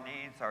our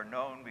needs are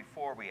known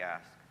before we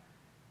ask,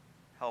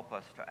 help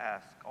us to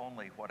ask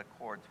only what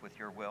accords with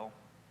your will,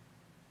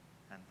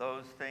 and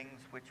those things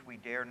which we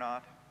dare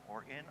not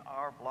or in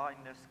our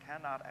blindness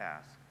cannot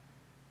ask,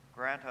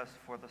 grant us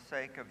for the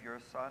sake of your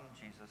Son,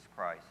 Jesus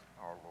Christ,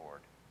 our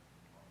Lord.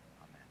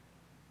 Amen.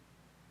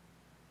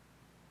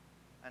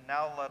 And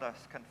now let us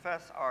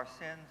confess our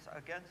sins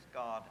against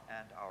God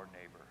and our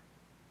neighbor.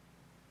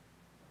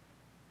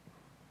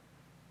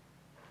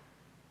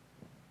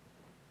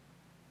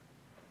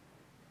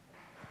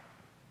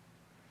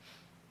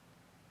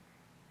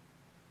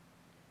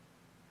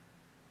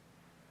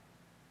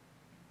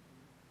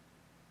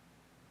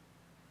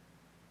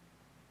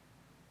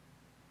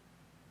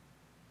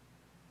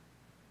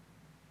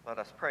 Let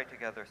us pray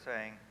together,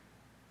 saying,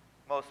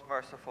 Most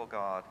merciful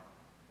God,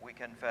 we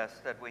confess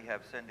that we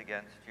have sinned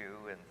against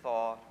you in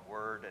thought,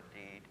 word, and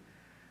deed,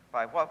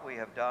 by what we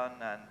have done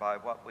and by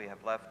what we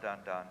have left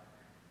undone.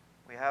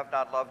 We have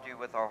not loved you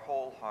with our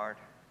whole heart.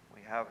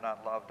 We have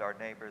not loved our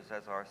neighbors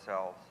as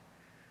ourselves.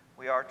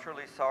 We are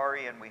truly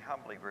sorry and we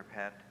humbly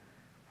repent.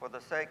 For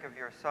the sake of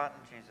your Son,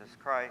 Jesus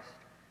Christ,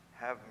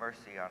 have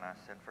mercy on us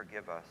and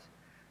forgive us,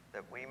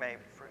 that we may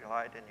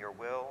delight in your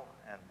will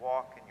and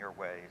walk in your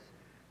ways,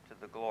 to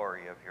the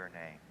glory of your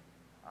name.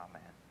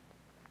 Amen.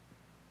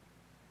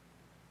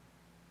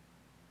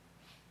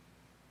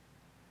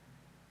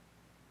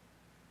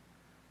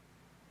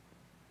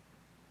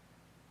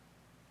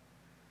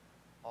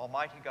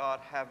 Almighty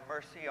God, have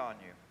mercy on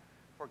you.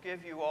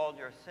 Forgive you all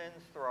your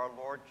sins through our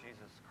Lord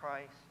Jesus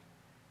Christ.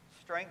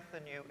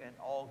 Strengthen you in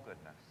all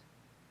goodness.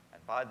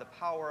 And by the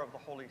power of the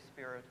Holy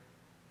Spirit,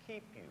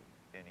 keep you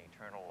in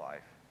eternal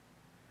life.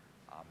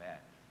 Amen.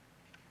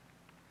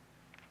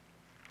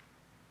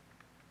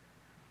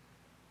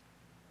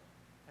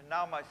 And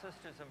now, my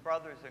sisters and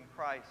brothers in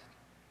Christ,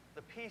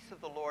 the peace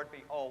of the Lord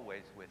be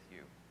always with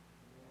you.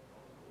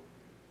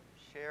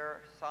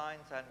 Share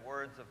signs and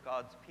words of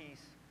God's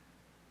peace,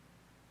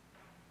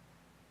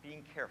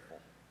 being careful.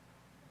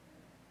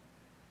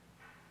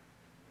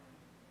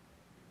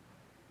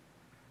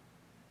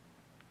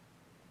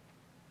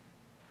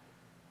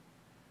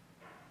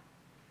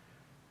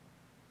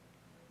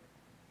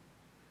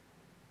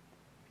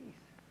 Peace.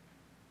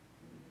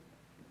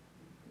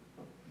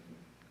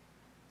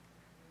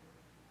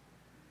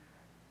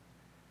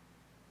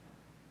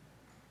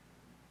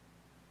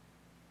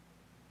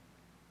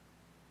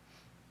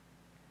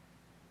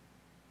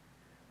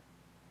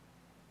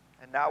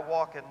 And now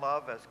walk in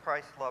love as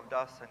Christ loved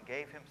us and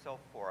gave himself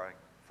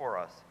for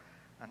us,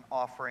 an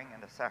offering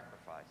and a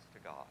sacrifice to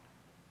God.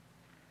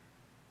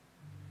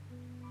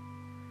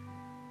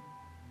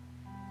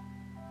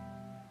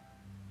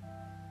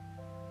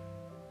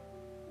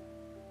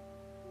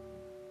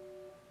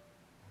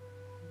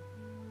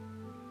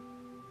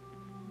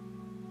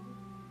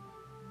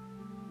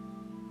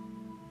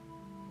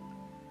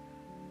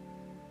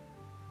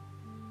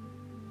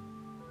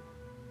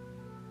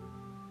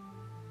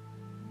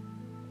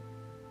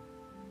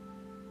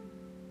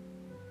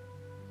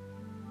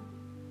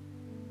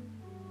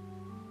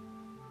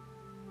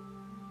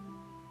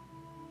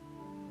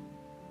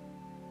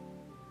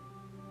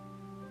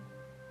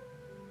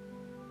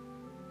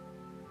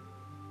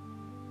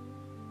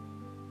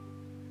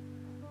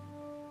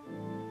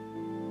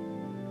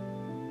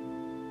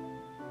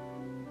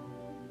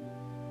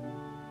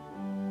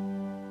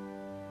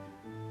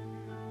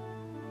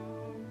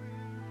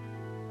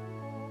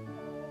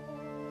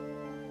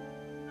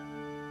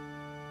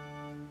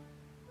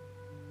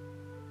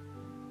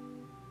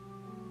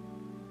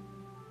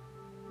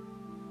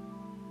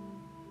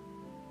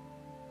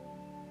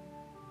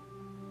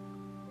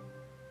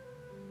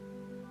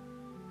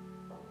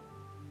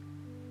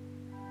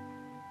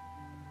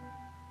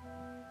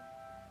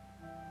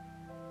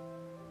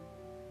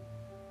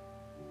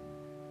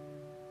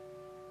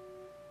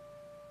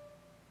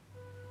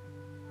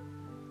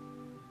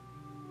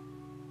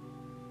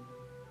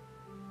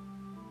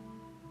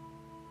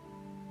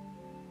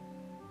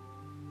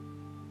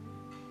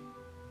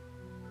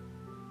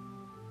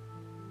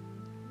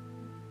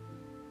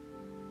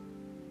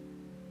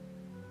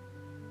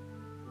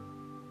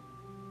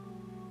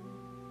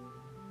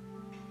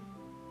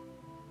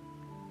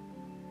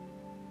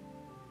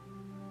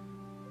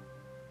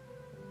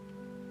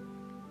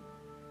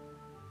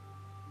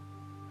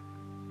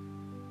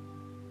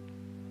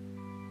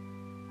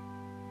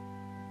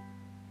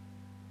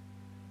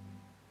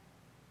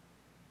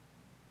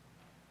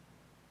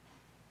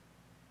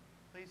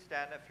 Please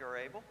stand if you're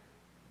able.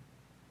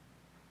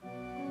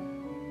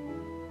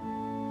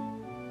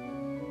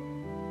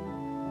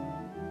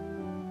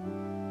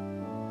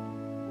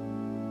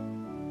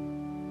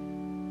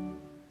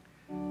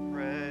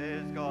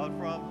 Praise God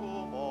from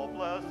whom all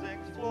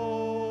blessings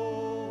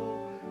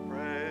flow.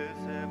 Praise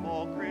him,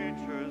 all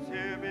creatures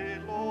here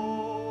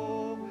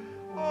below.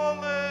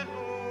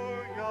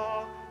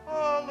 Alleluia,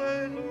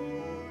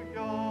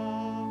 alleluia.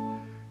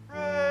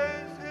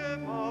 Praise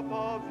him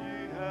above,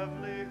 ye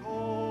heavenly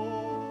hosts.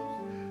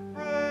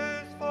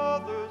 Praise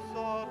Father,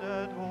 Son,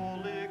 and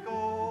Holy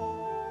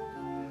Ghost.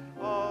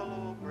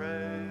 Oh,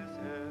 praise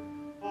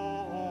him,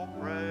 oh,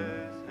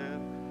 praise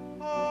him.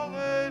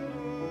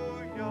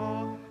 Alleluia,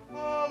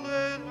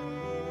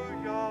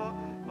 alleluia,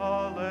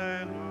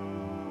 alleluia.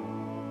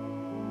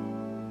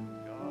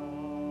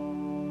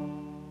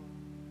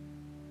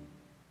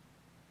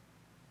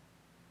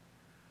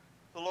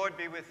 The Lord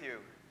be with you.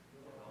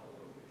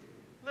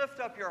 Lift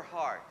up your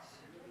hearts.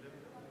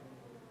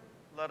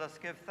 Let us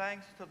give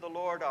thanks to the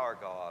Lord our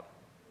God.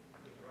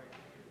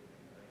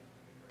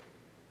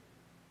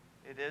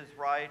 It is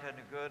right and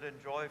a good and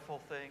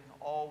joyful thing,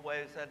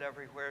 always and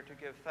everywhere, to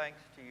give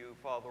thanks to you,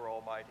 Father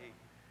Almighty,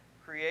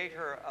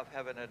 creator of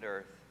heaven and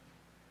earth.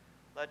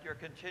 Let your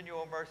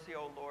continual mercy,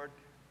 O Lord,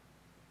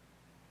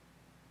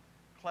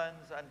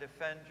 cleanse and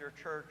defend your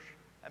church,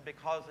 and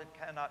because it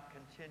cannot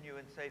continue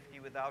in safety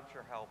without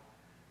your help,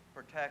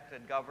 protect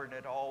and govern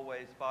it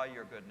always by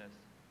your goodness.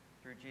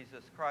 Through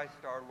Jesus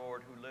Christ our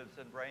Lord, who lives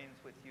and reigns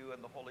with you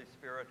and the Holy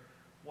Spirit,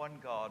 one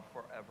God,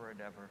 forever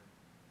and ever.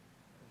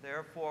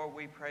 Therefore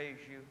we praise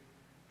you,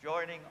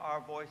 joining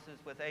our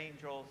voices with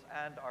angels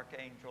and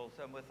archangels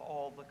and with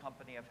all the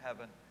company of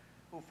heaven,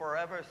 who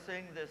forever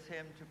sing this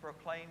hymn to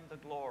proclaim the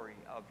glory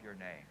of your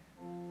name.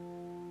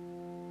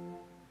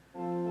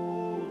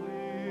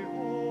 Holy,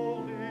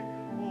 holy,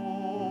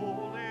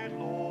 holy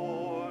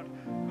Lord,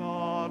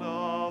 God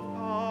of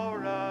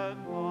power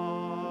and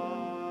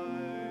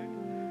might,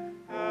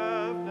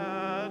 heaven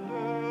and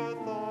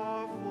earth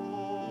are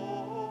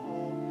full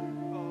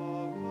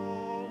of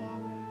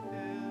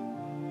in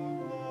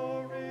the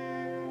glory.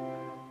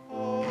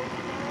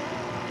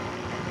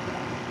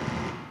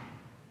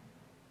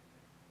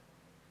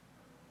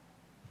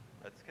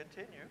 Let's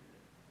continue.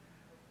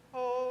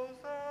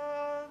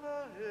 Hosanna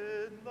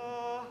in the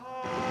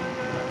highest.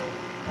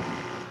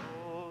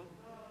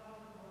 Hosanna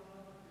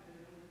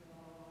in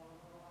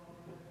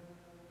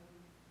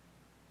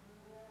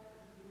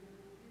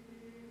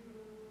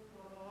the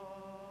highest.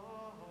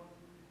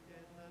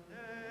 In the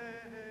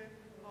name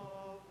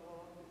of the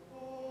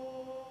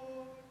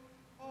Lord.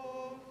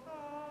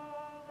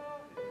 Hosanna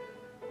in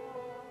the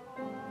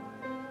highest.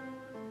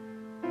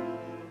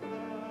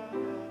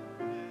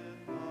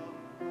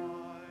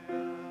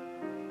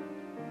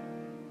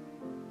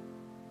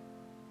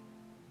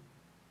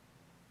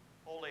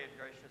 Holy and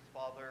gracious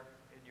Father,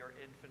 in your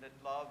infinite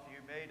love, you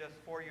made us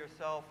for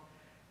yourself,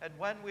 and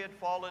when we had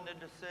fallen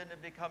into sin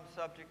and become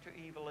subject to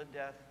evil and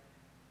death,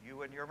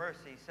 you in your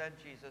mercy sent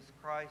Jesus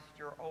Christ,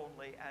 your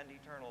only and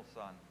eternal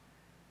Son,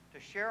 to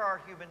share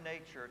our human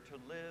nature, to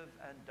live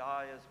and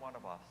die as one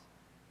of us,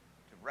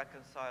 to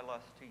reconcile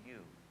us to you,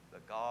 the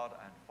God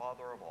and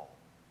Father of all.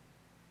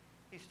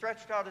 He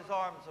stretched out his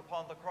arms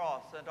upon the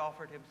cross and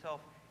offered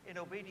himself in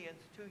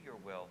obedience to your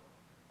will,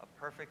 a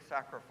perfect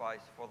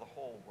sacrifice for the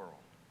whole world.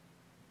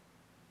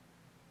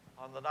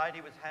 On the night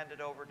he was handed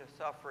over to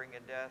suffering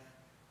and death,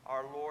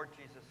 our Lord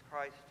Jesus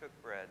Christ took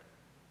bread,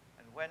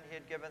 and when he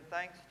had given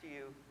thanks to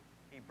you,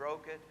 he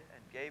broke it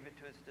and gave it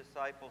to his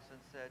disciples and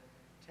said,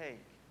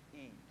 "Take,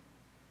 eat.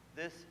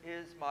 This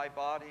is my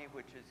body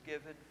which is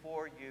given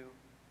for you.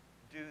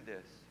 Do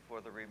this for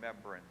the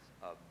remembrance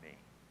of me."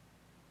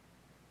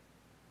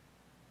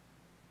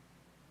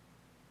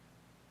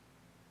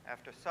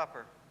 After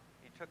supper,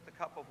 he took the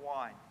cup of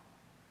wine,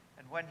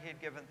 and when he had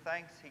given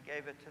thanks, he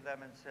gave it to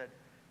them and said,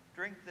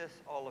 "Drink this,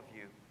 all of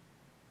you.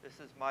 This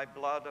is my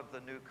blood of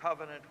the new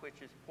covenant,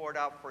 which is poured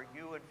out for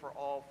you and for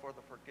all for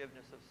the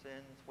forgiveness of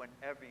sins.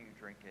 Whenever you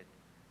drink it,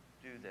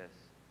 do this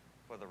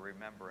for the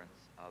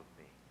remembrance of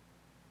me."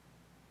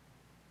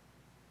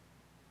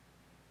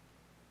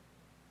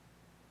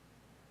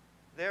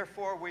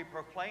 Therefore, we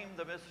proclaim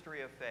the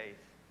mystery of faith.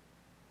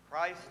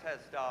 Christ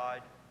has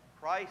died.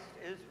 Christ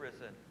is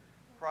risen.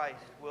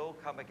 Christ will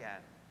come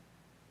again.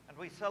 And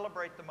we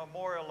celebrate the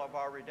memorial of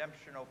our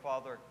redemption, O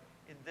Father,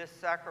 in this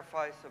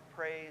sacrifice of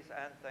praise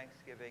and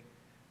thanksgiving.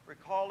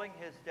 Recalling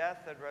his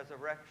death and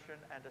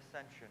resurrection and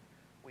ascension,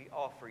 we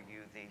offer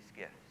you these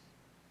gifts.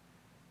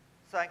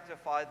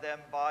 Sanctify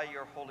them by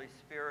your Holy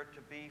Spirit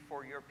to be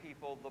for your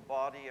people the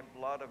body and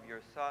blood of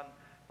your Son,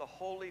 the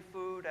holy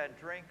food and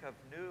drink of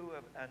new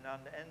and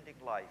unending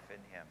life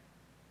in him.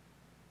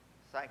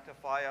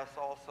 Sanctify us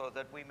also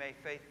that we may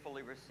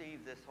faithfully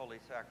receive this holy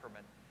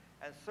sacrament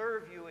and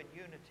serve you in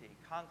unity,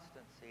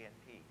 constancy,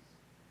 and peace.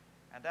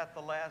 And at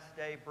the last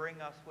day, bring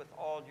us with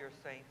all your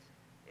saints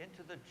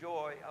into the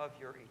joy of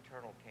your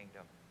eternal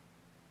kingdom.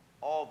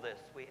 All this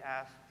we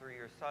ask through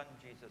your Son,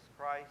 Jesus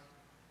Christ,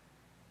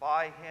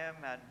 by him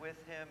and with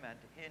him and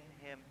in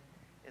him,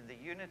 In the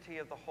unity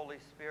of the Holy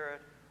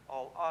Spirit,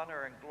 all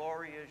honor and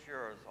glory is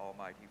yours,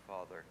 Almighty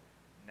Father,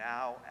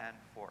 now and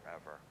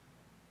forever.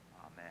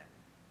 Amen.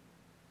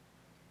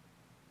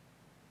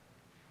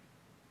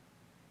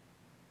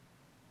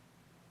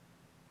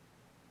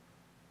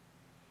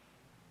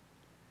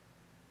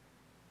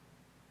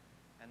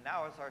 And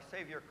now, as our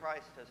Savior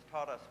Christ has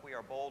taught us, we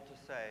are bold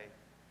to say,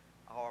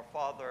 Our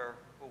Father,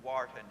 who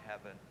art in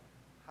heaven,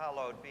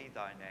 hallowed be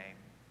thy name.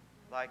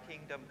 Thy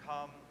kingdom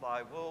come,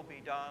 thy will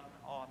be done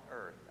on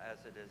earth as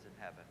it is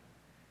in heaven.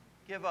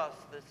 Give us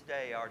this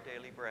day our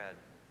daily bread,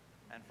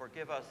 and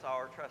forgive us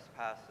our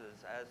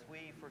trespasses as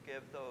we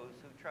forgive those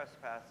who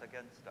trespass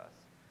against us.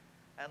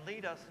 And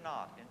lead us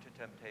not into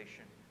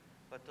temptation,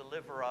 but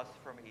deliver us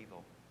from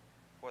evil.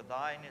 For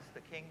thine is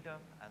the kingdom,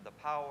 and the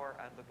power,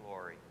 and the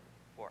glory,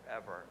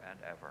 forever and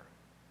ever.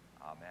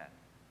 Amen.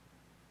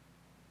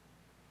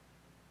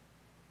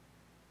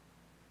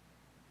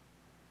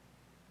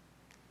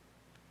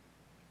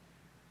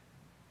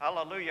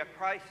 Hallelujah.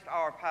 Christ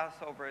our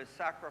Passover is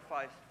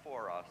sacrificed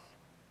for us.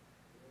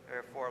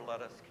 Therefore,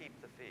 let us keep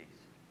the feast.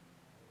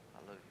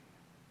 Hallelujah.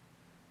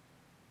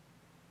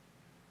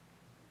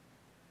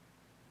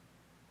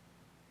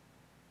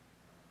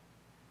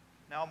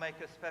 Now make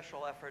a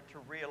special effort to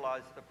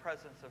realize the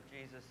presence of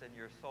Jesus in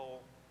your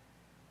soul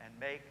and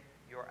make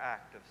your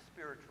act of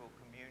spiritual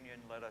communion.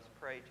 Let us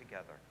pray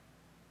together.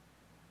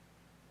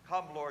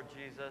 Come, Lord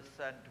Jesus,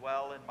 and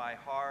dwell in my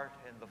heart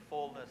in the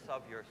fullness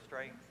of your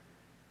strength.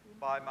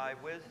 By my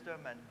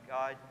wisdom, and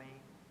guide me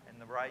in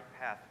the right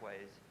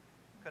pathways.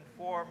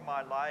 Conform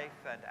my life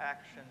and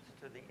actions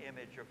to the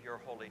image of your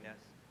holiness,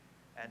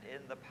 and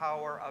in the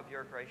power of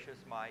your gracious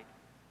might,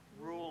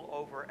 rule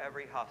over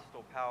every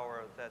hostile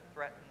power that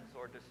threatens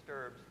or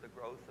disturbs the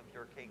growth of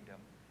your kingdom,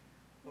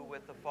 who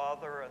with the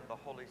Father and the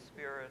Holy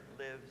Spirit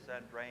lives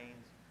and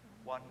reigns,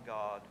 one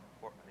God,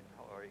 in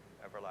glory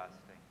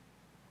everlasting.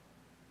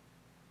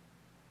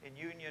 In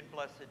union,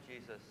 blessed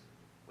Jesus,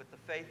 with the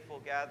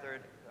faithful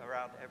gathered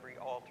around every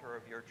altar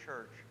of your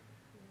church,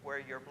 where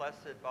your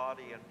blessed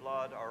body and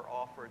blood are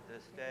offered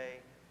this day,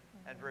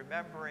 and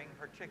remembering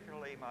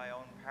particularly my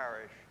own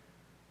parish,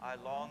 I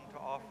long to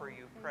offer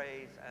you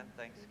praise and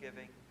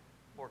thanksgiving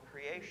for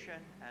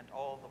creation and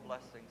all the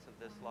blessings of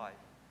this life,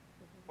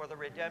 for the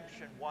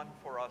redemption won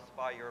for us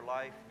by your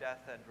life,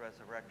 death, and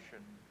resurrection,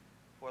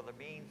 for the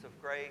means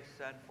of grace,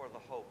 and for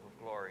the hope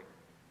of glory.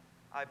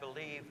 I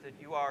believe that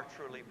you are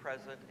truly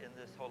present in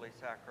this holy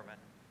sacrament,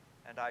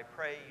 and I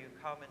pray you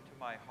come into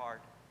my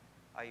heart.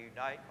 I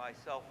unite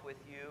myself with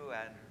you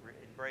and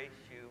embrace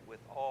you with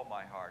all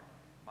my heart,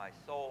 my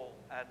soul,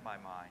 and my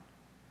mind.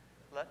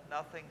 Let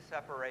nothing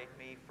separate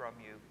me from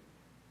you.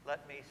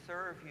 Let me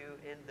serve you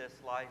in this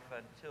life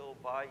until,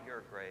 by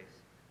your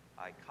grace,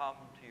 I come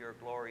to your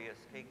glorious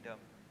kingdom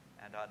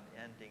and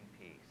unending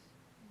peace.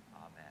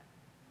 Amen.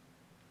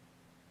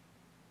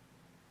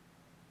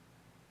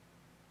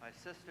 My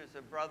sisters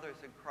and brothers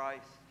in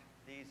Christ,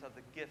 these are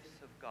the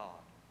gifts of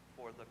God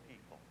for the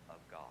people of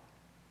God.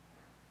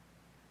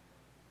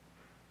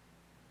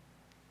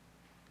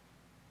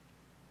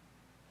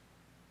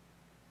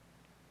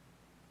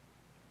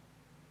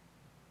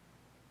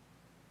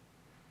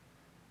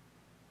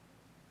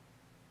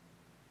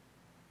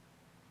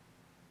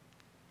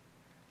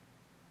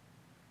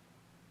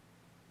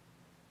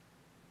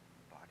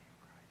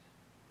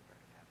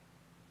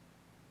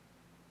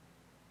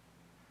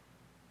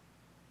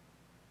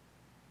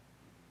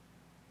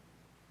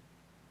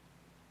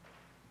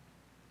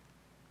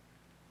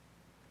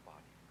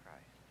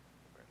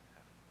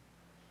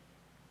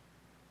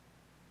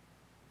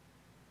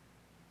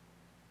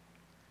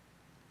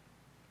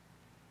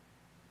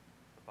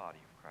 Body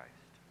of Christ,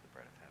 the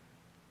bread of heaven.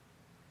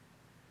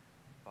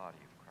 Body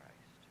of Christ,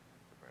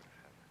 the bread of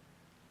heaven.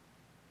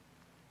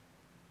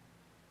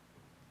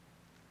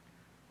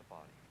 The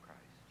body of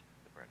Christ,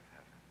 the bread of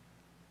heaven.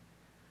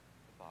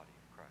 Body of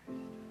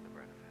Christ, the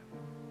bread of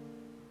heaven.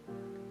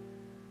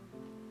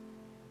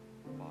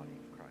 The body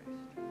of Christ,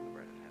 the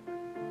bread of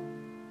heaven.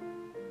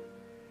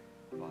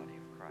 The body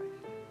of Christ,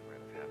 the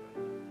bread of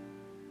heaven.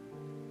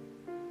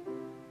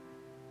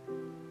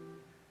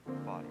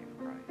 The body of Christ, the bread of heaven. The body of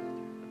Christ,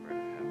 the bread of heaven. The body of Christ, the bread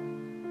of heaven.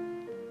 The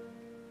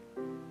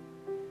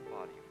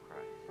body of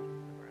Christ,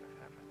 the bread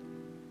of heaven.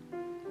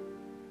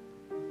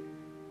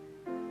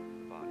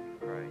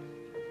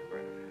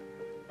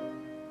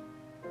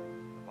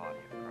 The body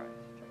of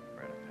Christ, the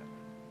bread of heaven. The body of Christ, the bread of heaven.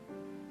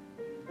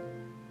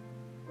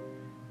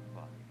 The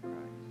body of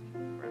Christ,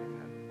 the bread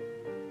of heaven.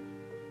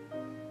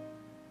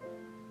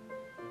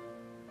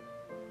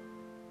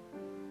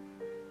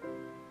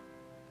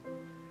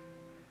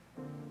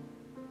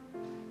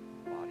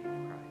 The body of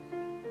Christ,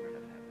 bread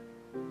of heaven.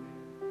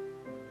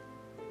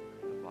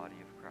 The body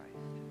of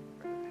Christ,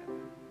 bread of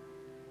heaven.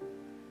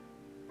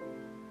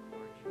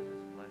 Lord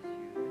Jesus, bless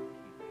you and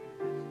keep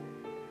you this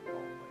day and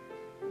always.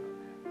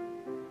 Amen.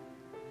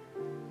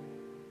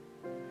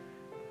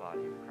 The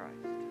body of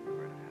Christ, the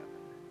bread of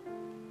heaven.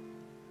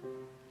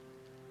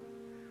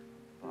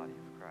 The body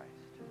of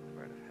Christ, the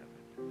bread of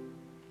heaven.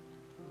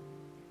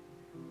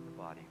 The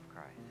body of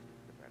Christ,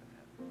 the bread of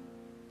heaven.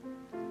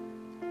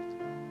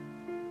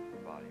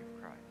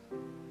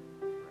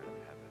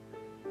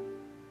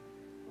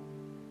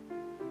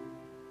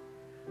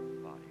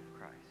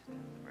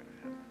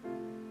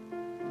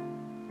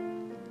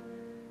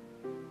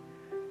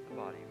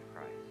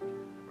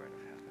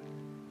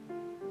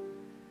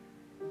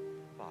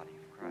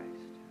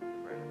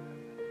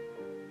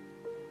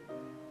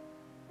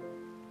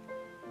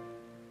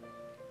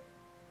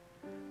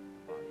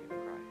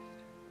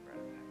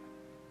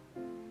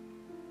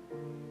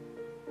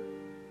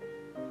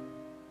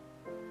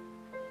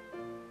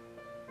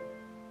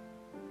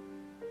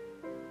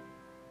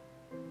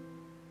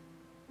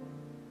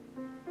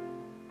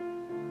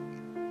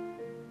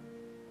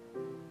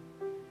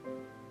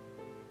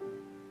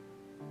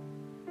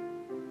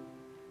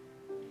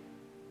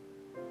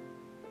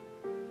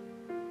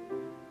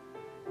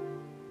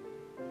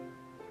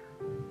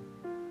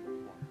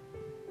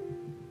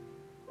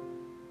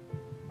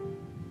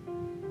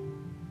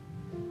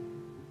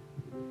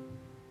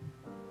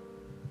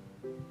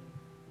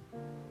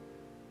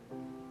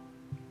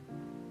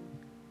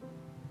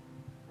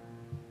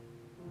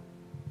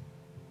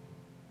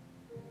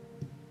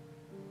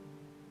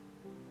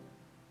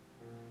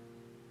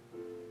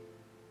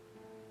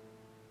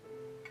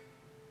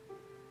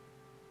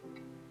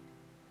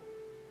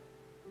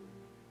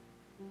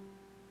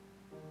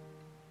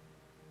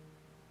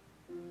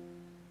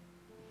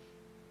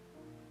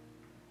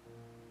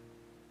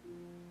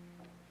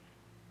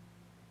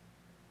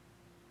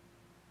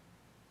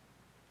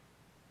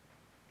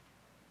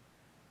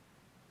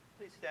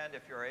 Please stand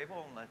if you're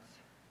able, and let's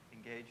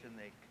engage in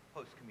the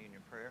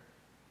post-communion prayer.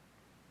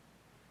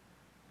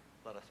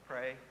 Let us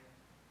pray.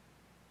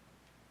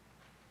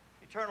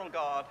 Eternal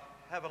God,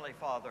 Heavenly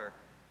Father,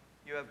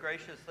 you have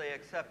graciously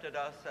accepted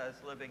us as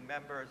living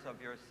members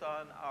of your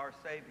Son, our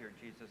Savior,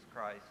 Jesus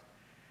Christ,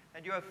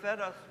 and you have fed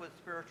us with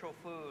spiritual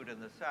food in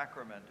the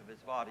sacrament of his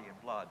body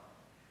and blood.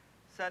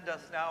 Send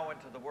us now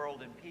into the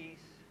world in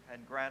peace,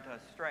 and grant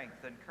us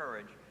strength and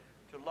courage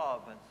to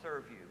love and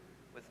serve you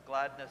with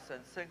gladness and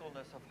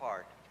singleness of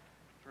heart,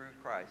 through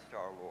Christ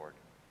our Lord.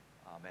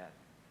 Amen.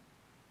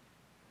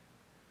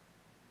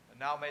 And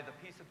now may the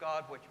peace of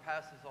God, which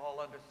passes all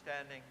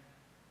understanding,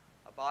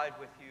 abide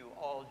with you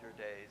all your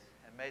days,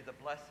 and may the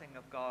blessing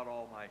of God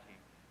Almighty,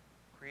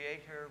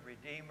 Creator,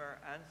 Redeemer,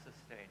 and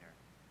Sustainer,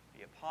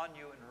 be upon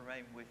you and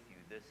remain with you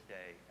this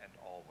day and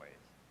always.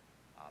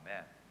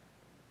 Amen.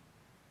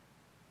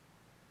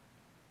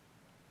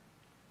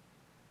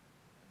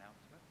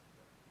 Announcements?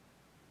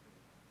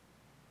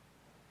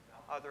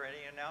 Are there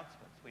any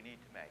announcements we need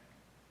to make?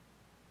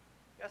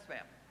 Yes,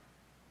 ma'am.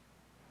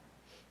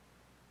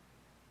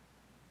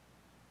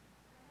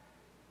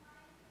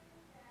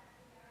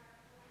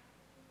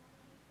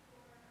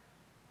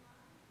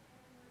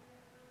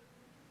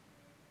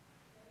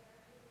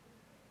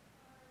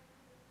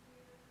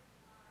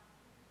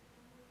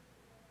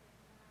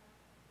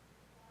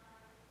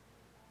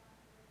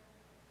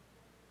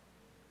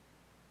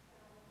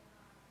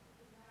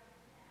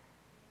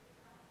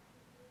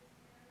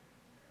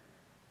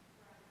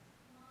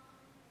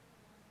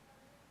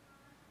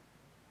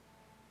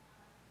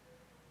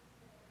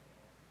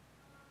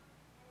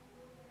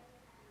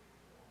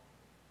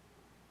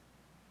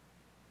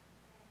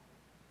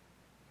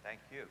 Thank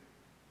you.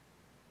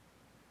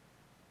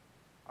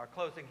 Our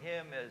closing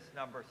hymn is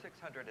number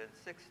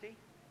 660.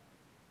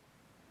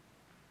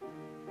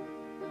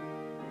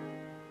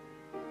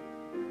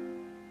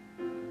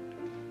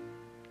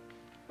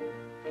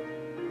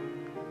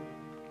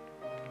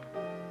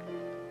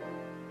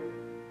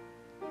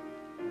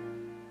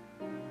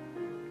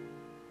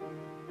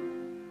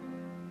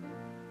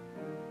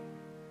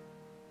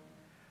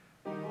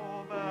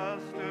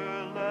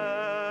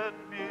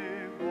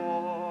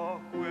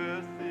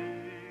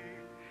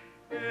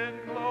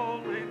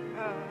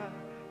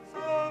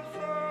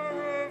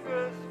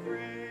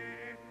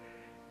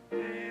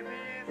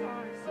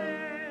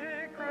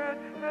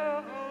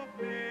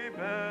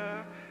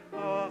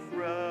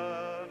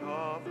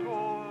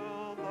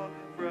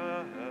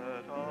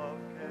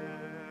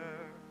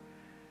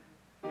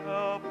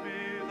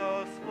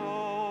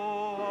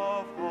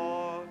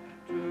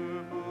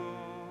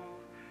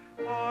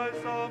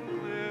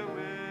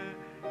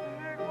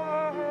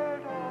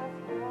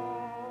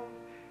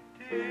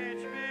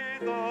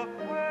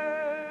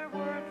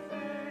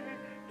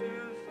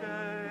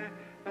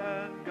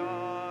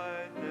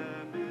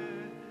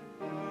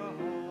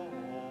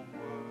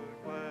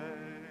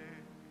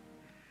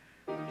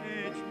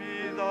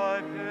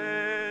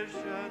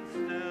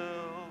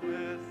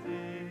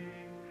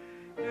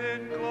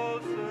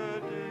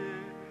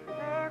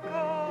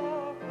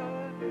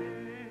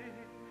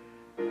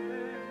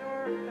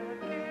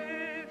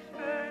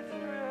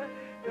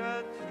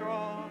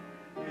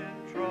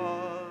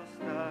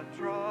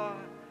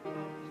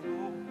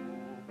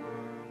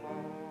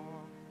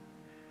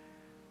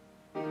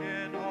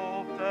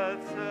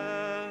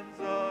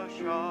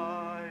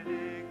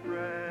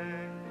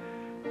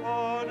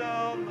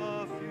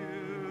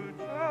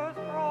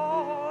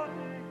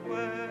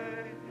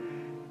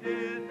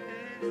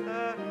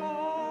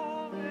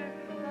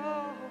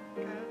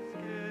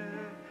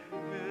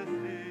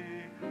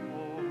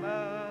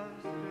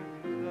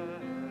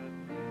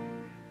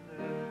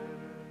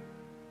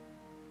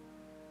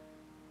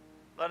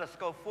 Let us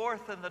go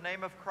forth in the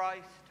name of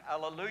Christ.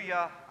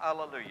 Alleluia,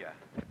 alleluia.